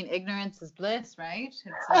 I mean, ignorance is bliss, right?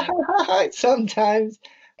 It's like Sometimes,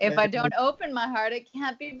 if uh, I don't open my heart, it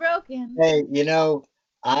can't be broken. hey,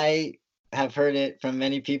 I have heard it from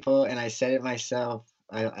many people, and I said it myself.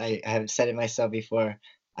 I have said it myself before.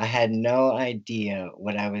 I had no idea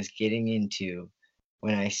what I was getting into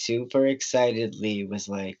when I super excitedly was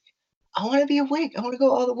like, I want to be awake. I want to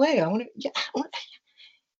go all the way. Yeah,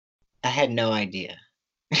 I had no idea.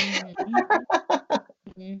 Mm-hmm.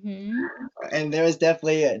 Mm-hmm. And there was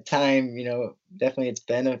definitely a time, definitely it's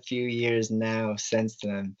been a few years now since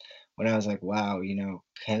then when I was like, wow,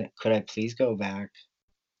 could I please go back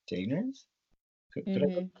to ignorance?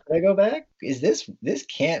 Mm-hmm. Could I go back? Is this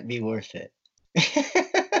can't be worth it.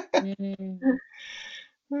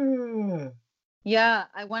 Mm-hmm. Yeah,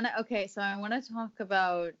 I want to. Okay, so I want to talk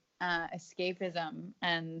about escapism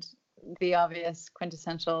and the obvious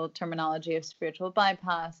quintessential terminology of spiritual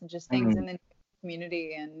bypass and just things in Mm, the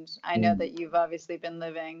community. And I know mm, that you've obviously been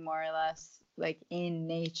living more or less like in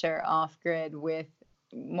nature, off grid, with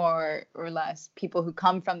more or less people who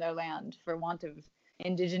come from their land, for want of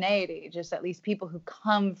indigeneity, just at least people who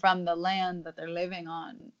come from the land that they're living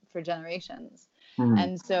on for generations. mm,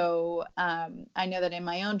 And so I know that in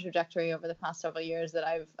my own trajectory over the past several years that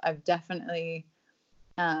I've definitely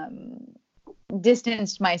um,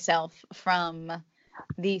 distanced myself from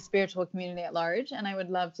the spiritual community at large, and I would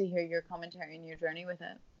love to hear your commentary and your journey with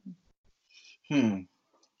it. hmm.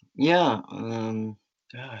 Yeah,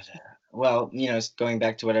 God. Well, going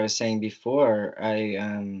back to what I was saying before,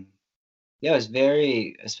 yeah, I was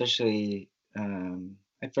very, especially,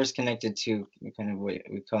 I first connected to kind of what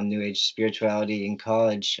we call New Age spirituality in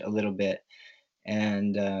college a little bit,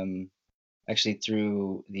 and actually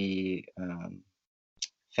through the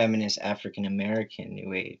feminist African American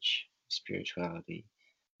New Age spirituality,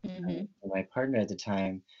 Mm-hmm. with my partner at the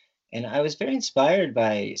time. And I was very inspired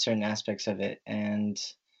by certain aspects of it, and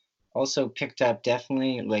also picked up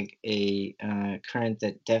definitely like a current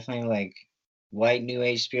that definitely like white New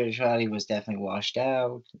Age spirituality was definitely washed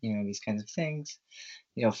out, these kinds of things,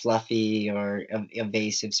 fluffy or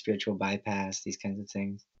evasive spiritual bypass, these kinds of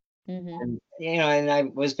things. Mm-hmm. And I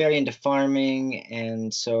was very into farming,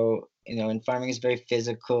 and so, and farming is very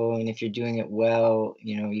physical, and if you're doing it well,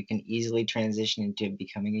 you can easily transition into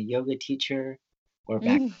becoming a yoga teacher or back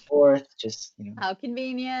Mm-hmm. and forth, just, How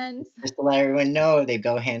convenient. just to let everyone know they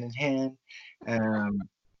go hand in hand. Um,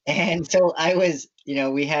 and so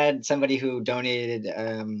we had somebody who donated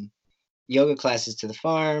yoga classes to the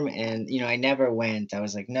farm, and I never went. I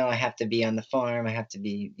was like, no, I have to be on the farm. I have to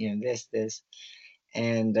be, this,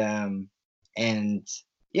 and and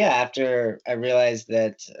yeah, after I realized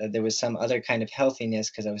that there was some other kind of healthiness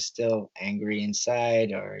because I was still angry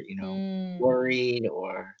inside, or Mm. worried,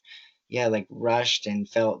 or yeah, like rushed, and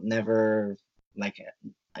felt never like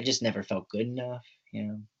I just never felt good enough,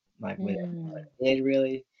 like with what Mm. I did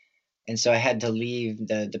really. and so I had to leave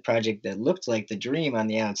the project that looked like the dream on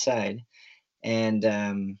the outside.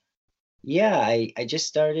 And yeah, I just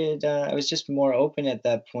started. I was just more open at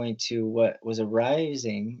that point to what was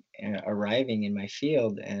arriving in my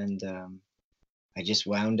field, and I just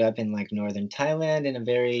wound up in like northern Thailand in a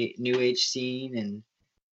very new age scene,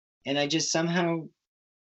 and I just somehow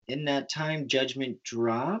in that time judgment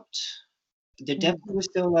dropped. There definitely was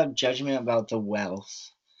still a lot of judgment about the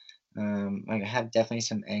wealth. I have definitely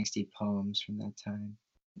some angsty poems from that time.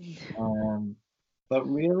 Um, but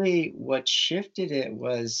really, what shifted it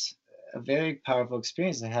was a very powerful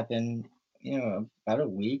experience that happened, about a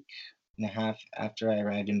week and a half after I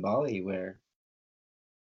arrived in Bali, where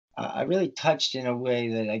I really touched in a way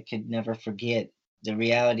that I could never forget the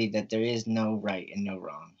reality that there is no right and no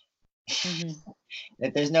wrong, Mhm.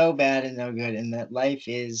 that there's no bad and no good, and that life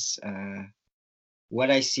is what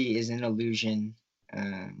I see is an illusion,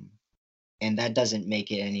 um, and that doesn't make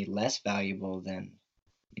it any less valuable than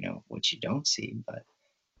what you don't see, but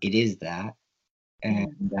it is that. and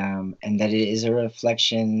Mhm. and that it is a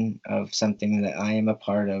reflection of something that I am a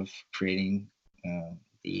part of creating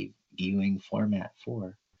the viewing format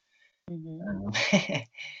for. Mhm. Um,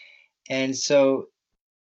 and so,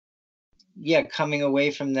 yeah, coming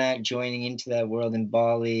away from that, joining into that world in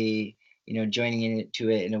Bali, joining into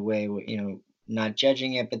it in a way where, not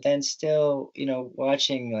judging it, but then still,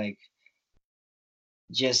 watching like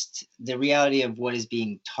just the reality of what is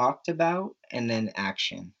being talked about and then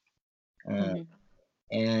action. Uh, Mhm.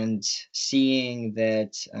 and seeing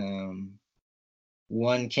that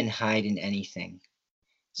one can hide in anything.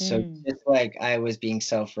 So Mm. just like I was being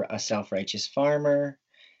a self-righteous farmer,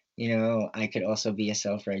 I could also be a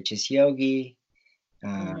self-righteous yogi.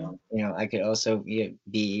 Mhm. I could also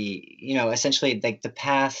be, essentially like the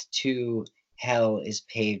path to hell is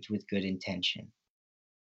paved with good intention.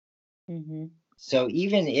 Mhm. So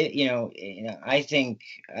even it, I think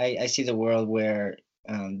I see the world where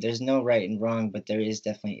there's no right and wrong, but there is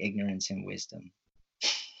definitely ignorance and wisdom.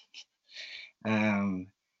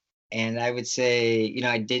 Um, And I would say,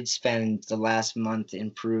 I did spend the last month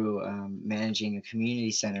in Peru managing a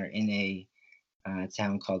community center in a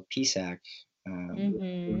town called Pisac. It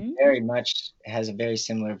Mhm. very much has a very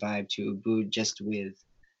similar vibe to Ubud, just with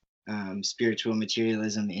spiritual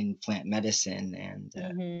materialism in plant medicine and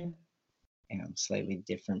Mhm. slightly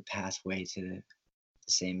different pathway to the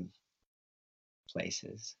same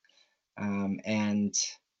places. And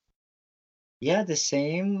yeah, the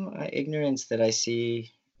same ignorance that I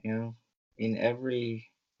see, in every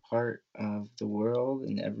part of the world,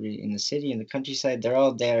 in the city, in the countryside, they're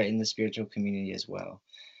all there in the spiritual community as well.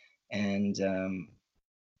 And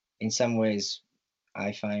in some ways,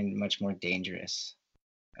 I find much more dangerous.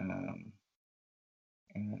 Um,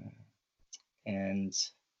 uh, and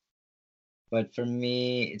but for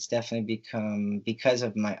me, it's definitely become because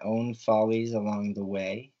of my own follies along the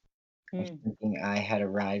way of Mm. thinking I had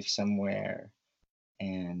arrived somewhere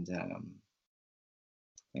and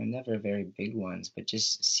never very big ones, but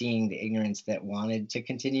just seeing the ignorance that wanted to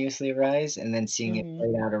continuously arise and then seeing it Mhm.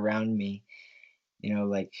 played out around me,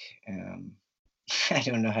 like, um, I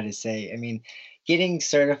don't know how to say. I mean, getting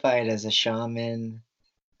certified as a shaman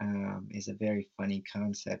is a very funny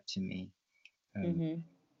concept to me. Um, Mhm.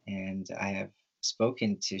 and I have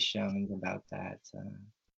spoken to shamans about that.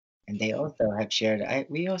 And they also have shared,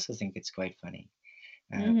 we also think it's quite funny.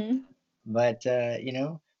 Uh, Mhm. but,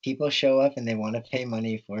 people show up and they want to pay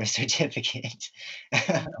money for a certificate.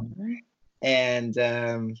 Mhm. And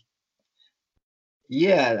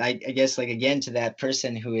yeah, I guess like again to that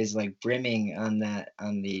person who is like brimming on that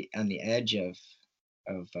on the edge of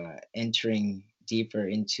entering deeper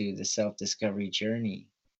into the self-discovery journey.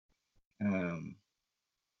 Um,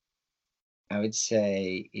 I would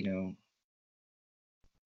say,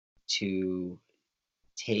 to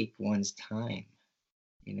take one's time,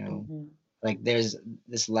 you know. Mhm. Like there's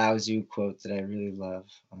this Lao Tzu quote that I really love.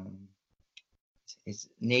 It's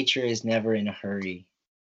nature is never in a hurry.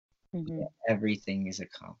 Mhm. Everything is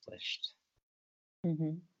accomplished.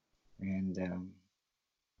 Mhm. And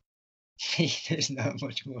there's not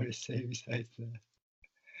much more to say besides that.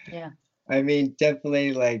 Yeah. I mean,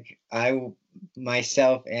 definitely like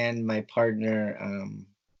myself and my partner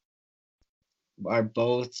are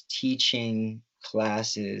both teaching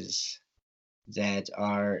classes that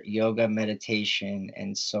are yoga, meditation,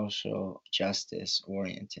 and social justice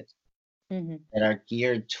oriented, Mhm. that are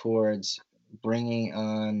geared towards bringing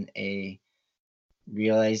on a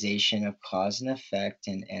realization of cause and effect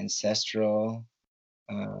and ancestral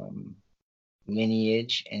um,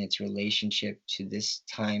 lineage and its relationship to this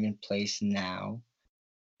time and place now,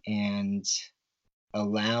 and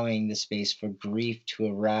allowing the space for grief to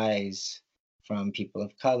arise from people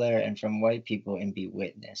of color and from white people and be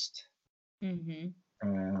witnessed. Mm-hmm.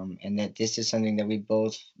 And that this is something that we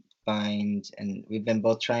both find, and we've been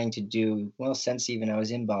both trying to do, well, since even I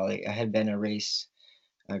was in Bali. I had been a race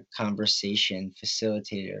conversation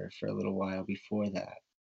facilitator for a little while before that.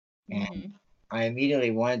 And Mm-hmm. I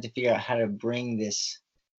immediately wanted to figure out how to bring this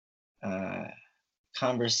uh,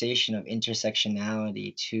 conversation of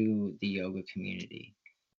intersectionality to the yoga community.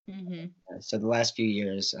 Mm-hmm. So the last few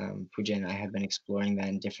years, Pooja and I have been exploring that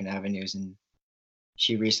in different avenues, and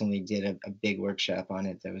she recently did a big workshop on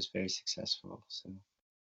it that was very successful. So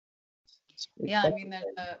it's Yeah, I mean, there's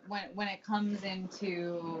when it comes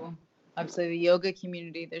into obviously the yoga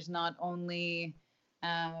community, there's not only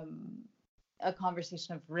um, a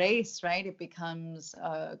conversation of race, right? It becomes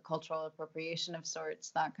a cultural appropriation of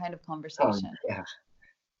sorts, that kind of oh conversation, yeah,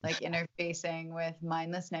 like interfacing with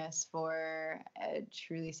mindlessness for a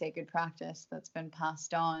truly sacred practice that's been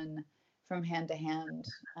passed on from hand to hand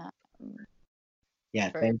yeah.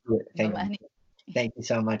 for Thank you, millennia. thank you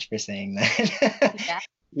so much for saying that. Yeah.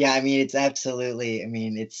 Yeah, I mean, it's absolutely. I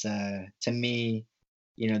mean, it's to me,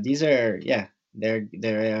 these are, yeah, there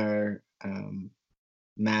are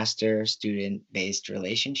master student based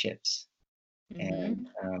relationships, and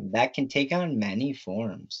Mm-hmm. that can take on many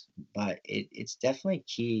forms, but it's definitely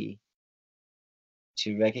key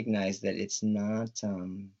to recognize that it's not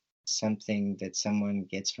something that someone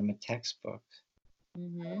gets from a textbook,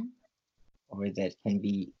 Mm-hmm. or that can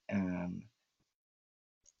be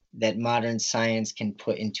that modern science can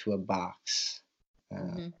put into a box. Uh,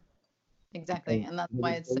 Mm-hmm. Exactly. because And that's it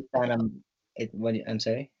why is it's so based on difficult. I'm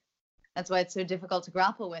sorry. That's why it's so difficult to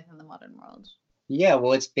grapple with in the modern world. Yeah,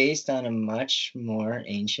 well, it's based on a much more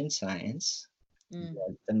ancient science. Mm.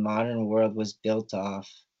 The modern world was built off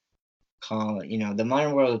the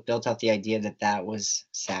modern world was built off the idea that that was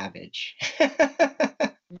savage.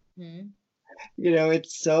 Hmm.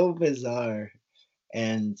 It's so bizarre.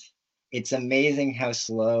 And it's amazing how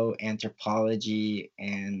slow anthropology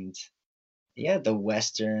and, yeah, the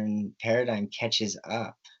Western paradigm catches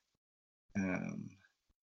up um,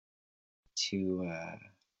 to,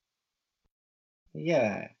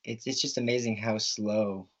 yeah, it's just amazing how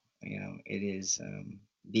slow, it is,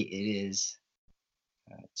 it is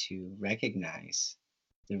to recognize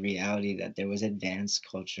the reality that there was advanced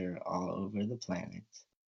culture all over the planet.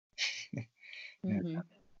 Hmm.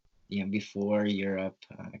 Before Europe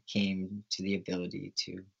came to the ability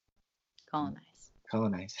to Colonize.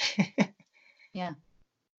 colonize. Yeah.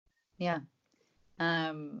 Yeah.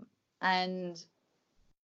 Um, and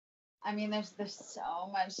I mean, there's so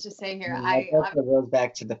much to say here. And that also goes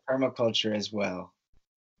back to the permaculture as well.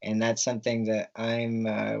 And that's something that I'm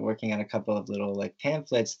working on, a couple of little like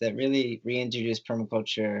pamphlets that really reintroduce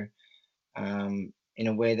permaculture in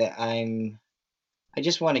a way that I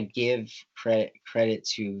just want to give credit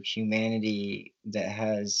to humanity that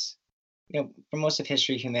has, for most of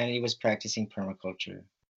history, humanity was practicing permaculture.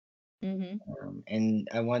 Mm-hmm. And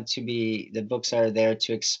I want the books are there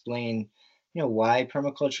to explain, why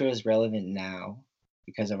permaculture is relevant now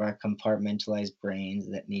because of our compartmentalized brains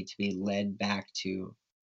that need to be led back to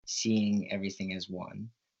seeing everything as one.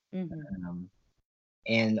 Mm-hmm. Um,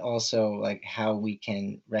 and also like how we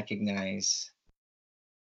can recognize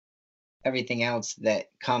everything else that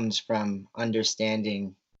comes from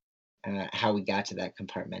understanding how we got to that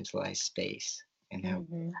compartmentalized space, and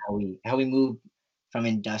Mm-hmm. how we move from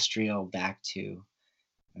industrial back to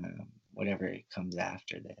whatever it comes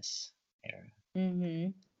after this era.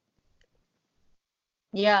 Mm-hmm.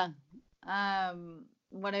 Yeah.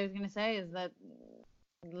 What I was gonna say is that,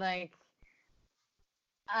 like,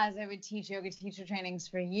 as I would teach yoga teacher trainings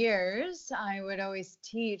for years, I would always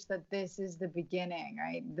teach that this is the beginning,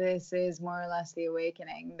 right? This is more or less the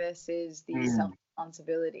awakening. This is the Mm,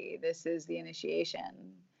 self-responsibility. This is the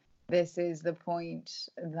initiation. This is the point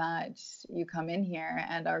that you come in here.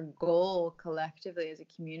 And our goal collectively as a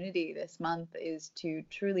community this month is to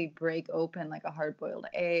truly break open, like a hard-boiled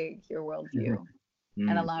egg, your mhm, worldview, and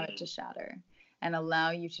mm, allow it to shatter and allow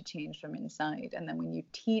you to change from inside. And then when you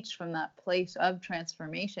teach from that place of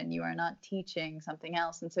transformation, you are not teaching something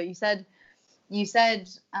else. And so you said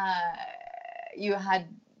you had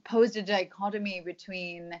posed a dichotomy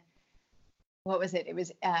between, what was it? It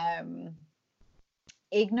was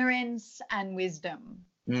ignorance and wisdom.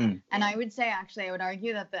 mm. And I would say, actually, I would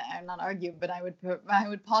argue that not argue, but I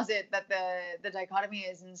would posit that the dichotomy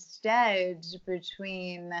is instead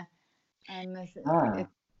between, and this Ah,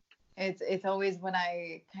 it's always when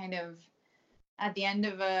I kind of, at the end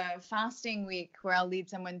of a fasting week where I'll lead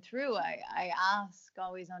someone through, I ask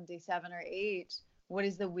always on day 7 or 8, what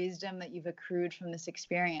is the wisdom that you've accrued from this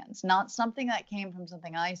experience? Not something that came from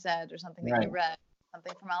something I said or something that you Right. read,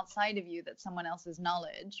 something from outside of you that's someone else's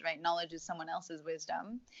knowledge, right? Knowledge is someone else's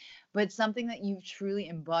wisdom, but something that you've truly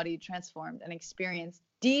embodied, transformed, and experienced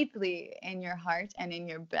deeply in your heart and in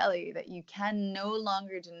your belly that you can no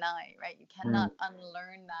longer deny, right? You Mm, cannot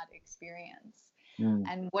unlearn that experience. mm,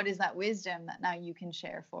 And what is that wisdom that now you can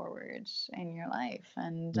share forward in your life?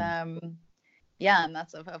 And mm. yeah, and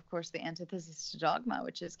that's of course the antithesis to dogma,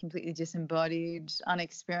 which is completely disembodied,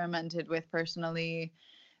 unexperimented with personally,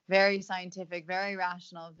 very scientific, very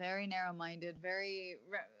rational, very narrow-minded, very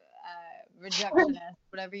reductionist,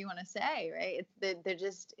 whatever you want to say, right? They're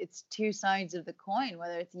just, it's two sides of the coin,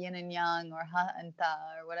 whether it's yin and yang or ha and ta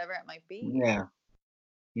or whatever it might be. Yeah.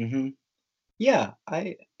 Hmm. Yeah,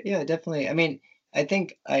 yeah, definitely. I mean, I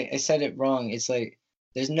think I said it wrong. It's like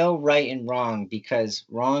there's no right and wrong because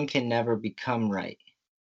wrong can never become right.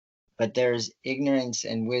 But there's ignorance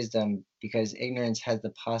and wisdom because ignorance has the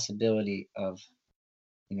possibility of,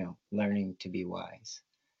 learning to be wise.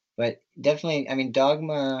 But definitely, I mean,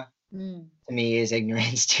 dogma Mm. to me is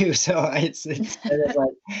ignorance too. So it's kind of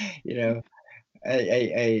like, you know,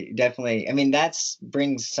 I definitely, I mean, that's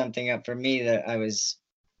brings something up for me that I was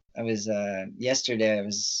yesterday I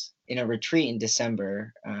was in a retreat in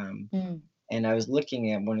December, Mm. and I was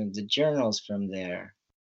looking at one of the journals from there,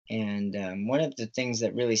 and one of the things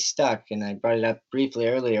that really stuck, and I brought it up briefly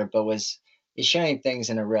earlier, but is sharing things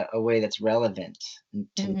in a way that's relevant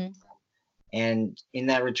to me. Mm-hmm. And in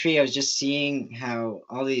that retreat, I was just seeing how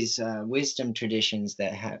all these wisdom traditions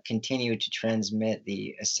that continue to transmit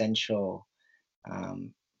the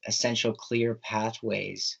um, essential clear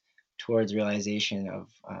pathways towards realization of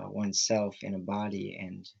oneself in a body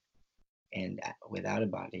and without a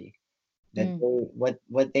body, that Mm.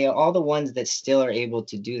 what they all the ones that still are able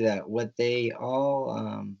to do that, what they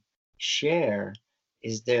all share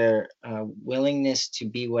is their willingness to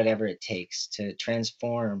be whatever it takes to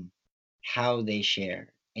transform how they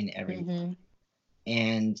share in every, Mm-hmm.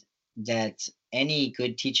 and that any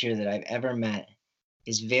good teacher that I've ever met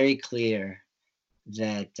is very clear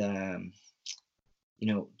that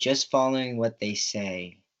just following what they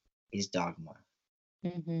say is dogma.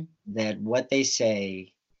 Mm-hmm. That what they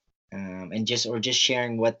say, and just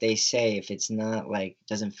sharing what they say, if it's not like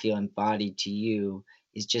doesn't feel embodied to you,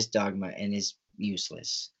 is just dogma and is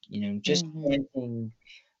useless. Just Mm-hmm. chanting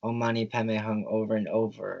Om Mani Padme Hum over and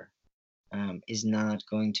over is not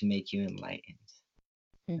going to make you enlightened.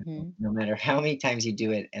 Mm-hmm. No matter how many times you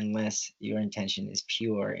do it, unless your intention is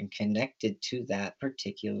pure and connected to that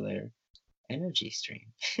particular energy stream.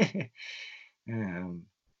 um,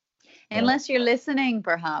 but Unless you're listening,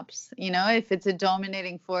 perhaps, if it's a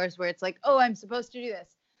dominating force where it's like, oh, I'm supposed to do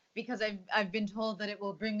this because I've been told that it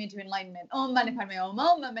will bring me to enlightenment. Oh, Mani Padme Hum,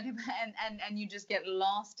 oh, Mani Padme, and you just get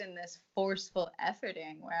lost in this forceful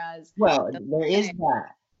efforting, whereas well, the there is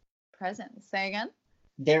that. presence. Say again.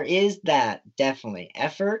 There is that, definitely.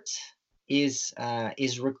 Effort is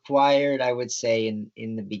required, I would say,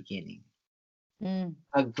 in the beginning. Mm.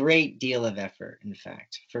 A great deal of effort, in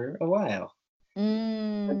fact, for a while. But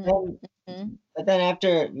Mm. then, Mm. but then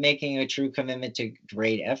after making a true commitment to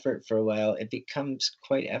great effort for a while, it becomes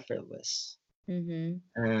quite effortless.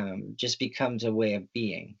 Mm-hmm. Just becomes a way of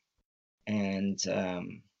being. And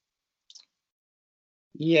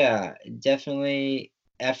yeah, definitely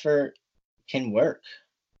effort can work.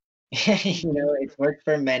 Mm-hmm. It's worked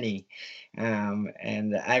for many.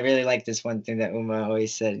 And I really like this one thing that Uma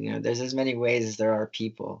always said, there's as many ways as there are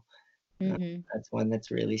people. Uh, Mm-hmm. that's one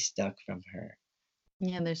that's really stuck from her.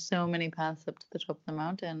 Yeah, there's so many paths up to the top of the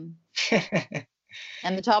mountain.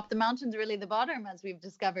 And the top of the mountain's really the bottom, as we've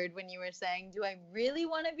discovered when you were saying, do I really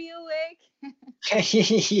want to be awake?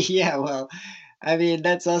 Yeah, well, I mean,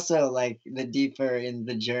 that's also like the deeper in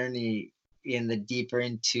the journey, in the deeper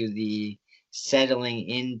into the settling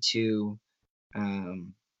into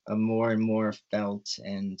a more and more felt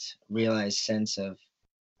and realized sense of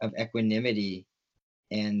equanimity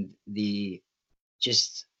and the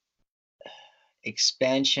just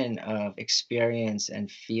expansion of experience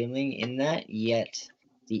and feeling in that, yet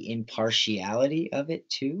the impartiality of it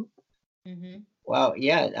too. Mm-hmm. Wow,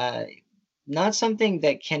 yeah, not something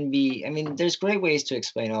that can be. I mean, there's great ways to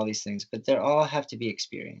explain all these things, but they all have to be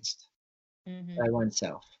experienced Mm-hmm. by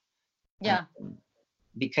oneself, uh, Yeah.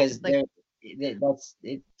 because It's like, that's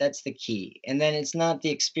it. That's the key. And then it's not the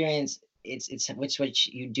experience. It's what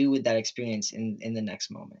you do with that experience in the next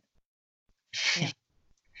moment. yeah.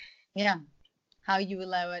 Yeah. How you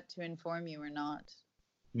allow it to inform you or not.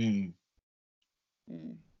 Hmm.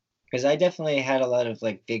 Mm. Because I definitely had a lot of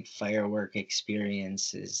like big firework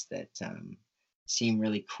experiences that seem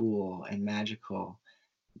really cool and magical,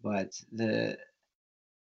 but the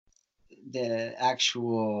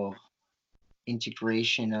actual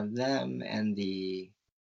integration of them and the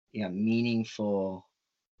meaningful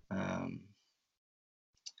um,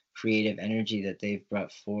 creative energy that they've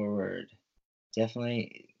brought forward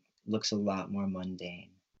definitely looks a lot more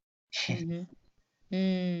mundane. Mm-hmm.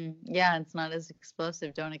 Yeah, it's not as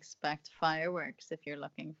explosive. Don't expect fireworks if you're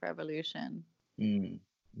looking for evolution.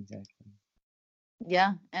 Exactly.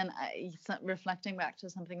 Yeah, and reflecting back to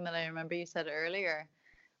something that I remember you said earlier,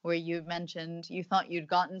 where you mentioned you thought you'd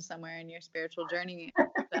gotten somewhere in your spiritual journey.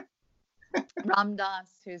 Ram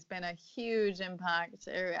Dass, who's been a huge impact,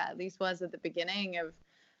 or at least was at the beginning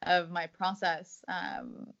of my process,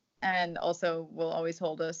 and also will always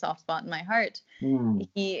hold a soft spot in my heart.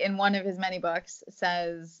 He, in one of his many books,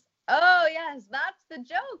 says, "Oh yes, that's the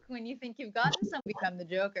joke. When you think you've gotten some, become the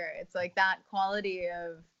joker." It's like that quality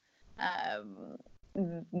of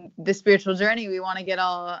the spiritual journey. We want to get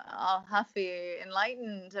all huffy,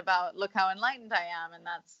 enlightened about, look how enlightened I am, and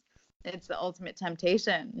it's the ultimate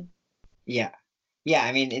temptation. Yeah.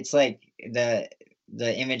 I mean, it's like the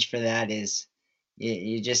image for that is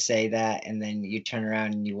you just say that, and then you turn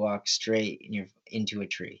around and you walk straight, and you're into a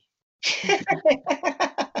tree.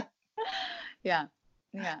 Yeah.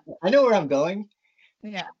 I know where I'm going.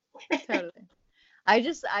 Yeah, totally. I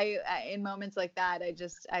in moments like that,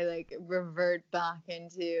 I like revert back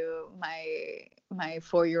into my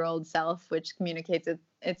 4-year-old self, which communicates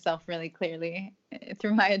itself really clearly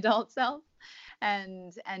through my adult self,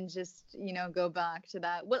 and just go back to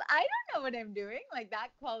that. Well, I don't know what I'm doing, like that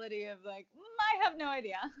quality of like, I have no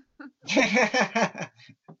idea.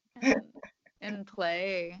 and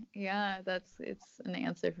play, yeah, it's an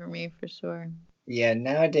answer for me for sure. Yeah,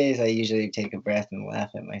 nowadays I usually take a breath and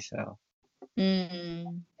laugh at myself. It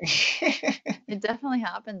definitely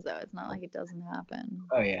happens, though. It's not like it doesn't happen.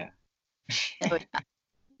 Oh yeah. Oh, yeah.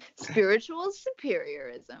 Spiritual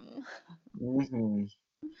superiorism.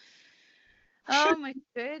 Oh my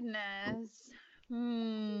goodness.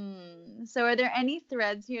 So are there any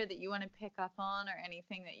threads here that you want to pick up on, or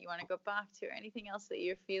anything that you want to go back to, or anything else that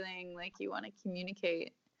you're feeling like you want to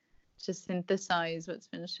communicate to synthesize what's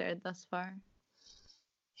been shared thus far?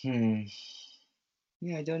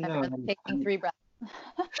 Yeah, I don't know. Everyone's taking 3 breaths.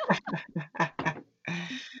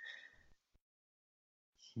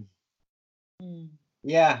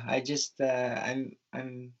 Yeah, I just I'm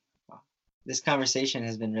this conversation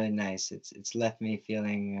has been really nice. It's left me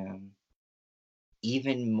feeling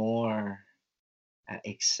even more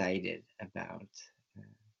excited about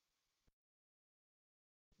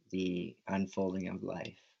the unfolding of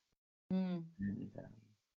life. And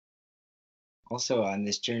also on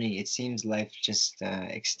this journey, it seems life just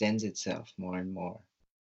extends itself more and more.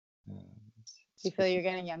 You feel you're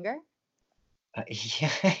getting younger?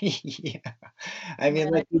 Yeah, yeah. I mean,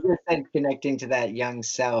 like you just said, connecting to that young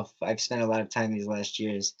self. I've spent a lot of time these last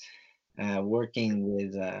years working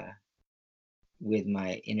with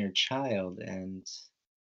my inner child, and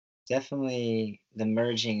definitely the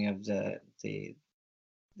merging of the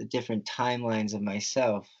different timelines of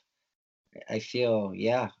myself. I feel,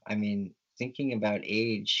 yeah. I mean, thinking about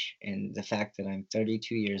age and the fact that I'm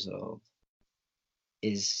 32 years old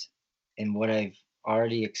is, and what I've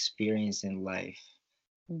already experienced in life.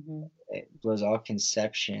 It blows all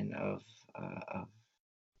conception of I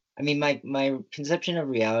mean, my conception of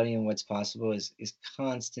reality and what's possible is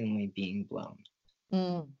constantly being blown,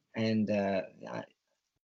 and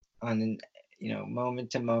on an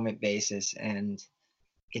moment to moment basis, and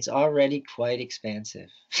it's already quite expansive.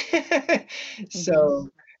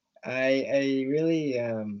 So I really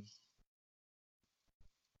am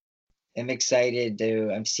excited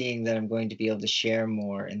to. I'm seeing that I'm going to be able to share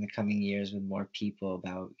more in the coming years with more people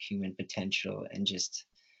about human potential, and just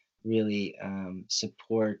really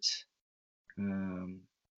support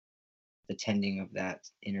the tending of that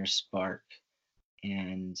inner spark.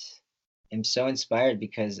 And I'm so inspired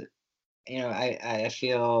because I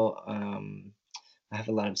feel I have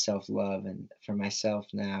a lot of self-love and for myself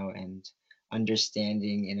now, and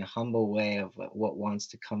understanding in a humble way of what wants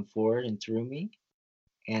to come forward and through me,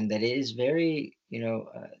 and that it is very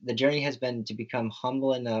the journey has been to become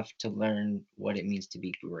humble enough to learn what it means to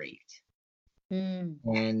be great.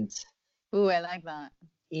 And ooh, I like that.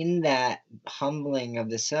 In that humbling of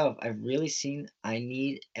the self, I've really seen I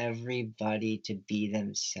need everybody to be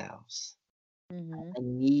themselves. I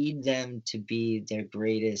need them to be their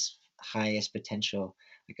greatest, highest potential.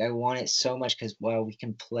 Like I want it so much because wow, we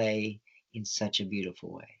can play in such a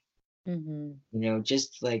beautiful way.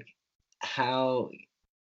 Just like how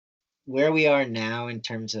where we are now in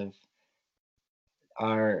terms of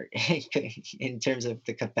our in terms of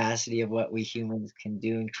the capacity of what we humans can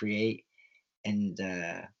do and create and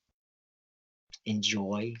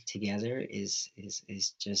enjoy together is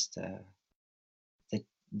just the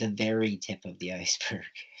the very tip of the iceberg.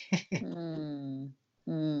 Mm. Mm.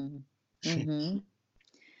 Mm. Mm-hmm.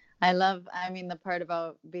 I mean, the part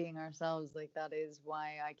about being ourselves, like that is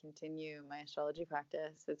why I continue my astrology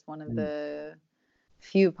practice. It's one of the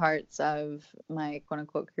few parts of my quote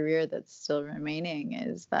unquote career that's still remaining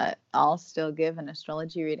is that I'll still give an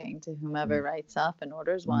astrology reading to whomever writes up and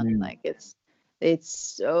orders one. Mm. Like it's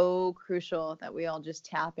so crucial that we all just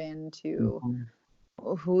tap into Mhm.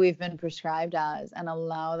 who we've been prescribed as and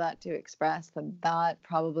allow that to express that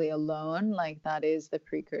probably alone, like that is the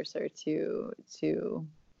precursor to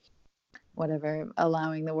whatever,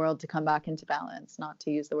 allowing the world to come back into balance, not to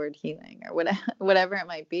use the word healing or whatever it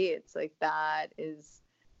might be. It's like that is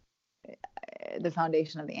the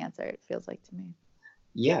foundation of the answer, it feels like to me.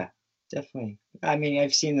 Yeah, definitely. I mean,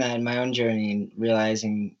 I've seen that in my own journey in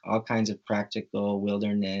realizing all kinds of practical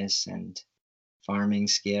wilderness and farming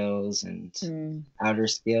skills and outer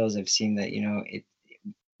skills. I've seen that,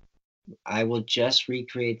 I will just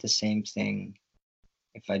recreate the same thing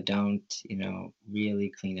if I don't, really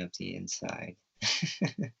clean up the inside.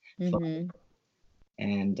 Mm-hmm.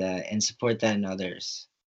 And support that in others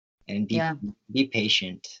and Yeah. be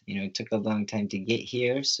patient. It took a long time to get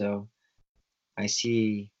here, so I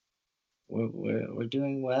see we're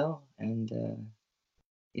doing well, and the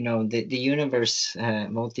universe,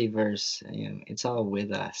 multiverse, it's all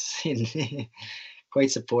with us, and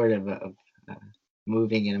quite supportive of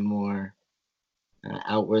moving in a more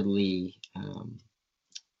outwardly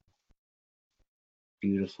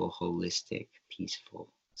beautiful, holistic,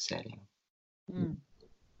 peaceful setting. Mm.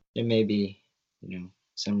 There may be,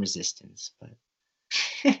 some resistance, but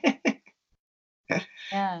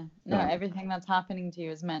Yeah. No, everything that's happening to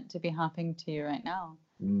you is meant to be happening to you right now.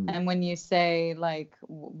 Mm. And when you say like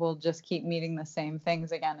we'll just keep meeting the same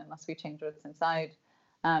things again unless we change what's inside,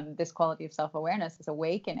 this quality of self-awareness is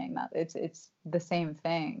awakening that it's the same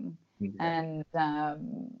thing. Exactly. And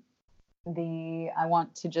I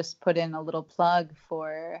want to just put in a little plug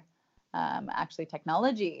for actually a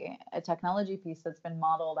technology piece that's been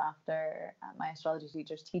modeled after my astrology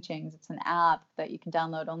teacher's teachings. It's an app that you can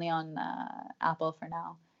download only on Apple for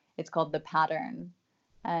now. It's called The Pattern.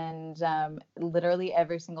 And literally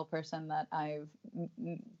every single person that I've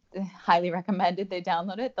highly recommended they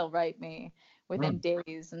download it, they'll write me within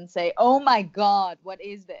days and say, "Oh my God, what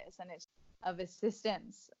is this?" And it's of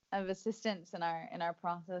assistance in our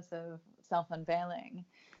process of self-unveiling.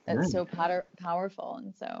 That's Nice. so powerful.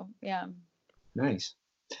 And so Nice.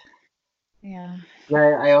 yeah.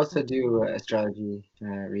 Yeah, I also do astrology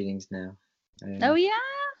readings now. Oh yeah.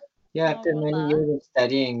 Yeah, Oh, after well, many years of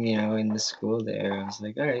studying, in the school there, I was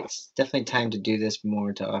like, all right, it's definitely time to do this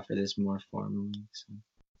more, to offer this more formally.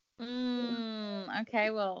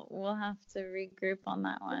 okay, well, we'll have to regroup on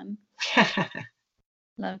that one.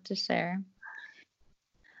 Love to share.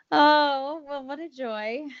 Oh, well, what a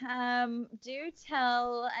joy. Do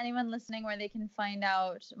tell anyone listening where they can find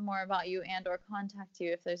out more about you and or contact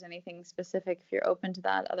you if there's anything specific, if you're open to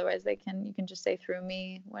that. Otherwise, you can just say through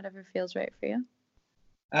me, whatever feels right for you.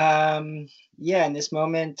 Yeah, in this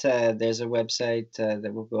moment, there's a website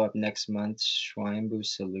that will go up next month,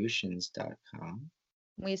 swayambusolutions.com.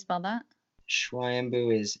 Will you spell that?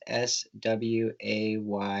 Swayambu is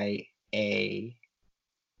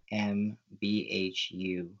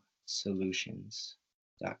SWAYAMBHU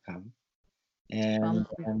solutions.com.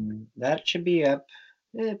 And that should be up.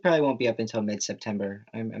 It probably won't be up until mid-September.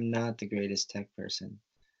 I'm not the greatest tech person.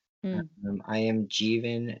 I am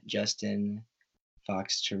Jeevan Justin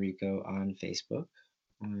Fox Chirico on Facebook.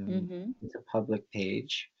 It's a public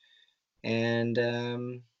page. And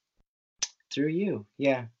through you,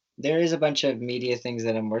 yeah. There is a bunch of media things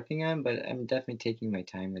that I'm working on, but I'm definitely taking my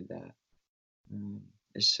time with that.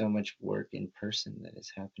 There's so much work in person that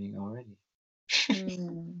is happening already.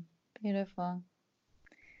 Beautiful.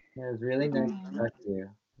 Yeah, it was really nice to talk to you.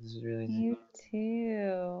 This is really nice. You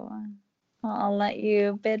too. Well, I'll let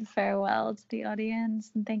you bid farewell to the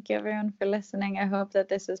audience, and thank you everyone for listening. I hope that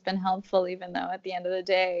this has been helpful, even though at the end of the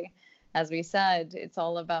day, as we said, it's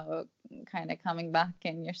all about kind of coming back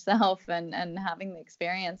in yourself and having the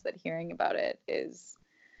experience that hearing about it is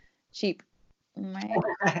cheap. Right.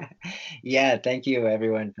 Yeah, thank you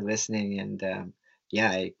everyone for listening. And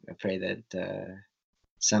I pray that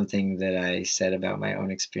something that I said about my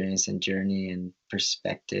own experience and journey and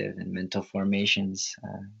perspective and mental formations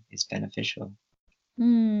is beneficial.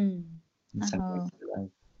 Something to love.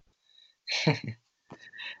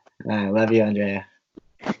 I love you, Andrea.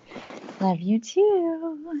 Love you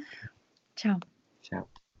too. Ciao. Ciao.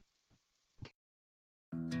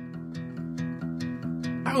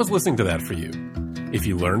 How was listening to that for you? If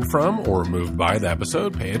you learned from or moved by the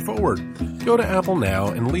episode, pay it forward. Go to Apple now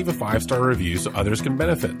and leave a 5-star review so others can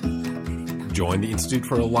benefit. Join the Institute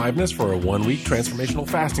for Aliveness for a 1-week transformational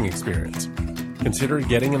fasting experience. Consider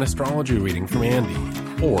getting an astrology reading from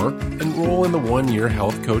Andy, or enroll in the 1-year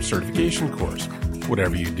health coach certification course.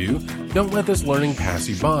 Whatever you do, don't let this learning pass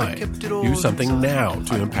you by. Do something now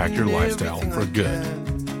to impact your lifestyle for good.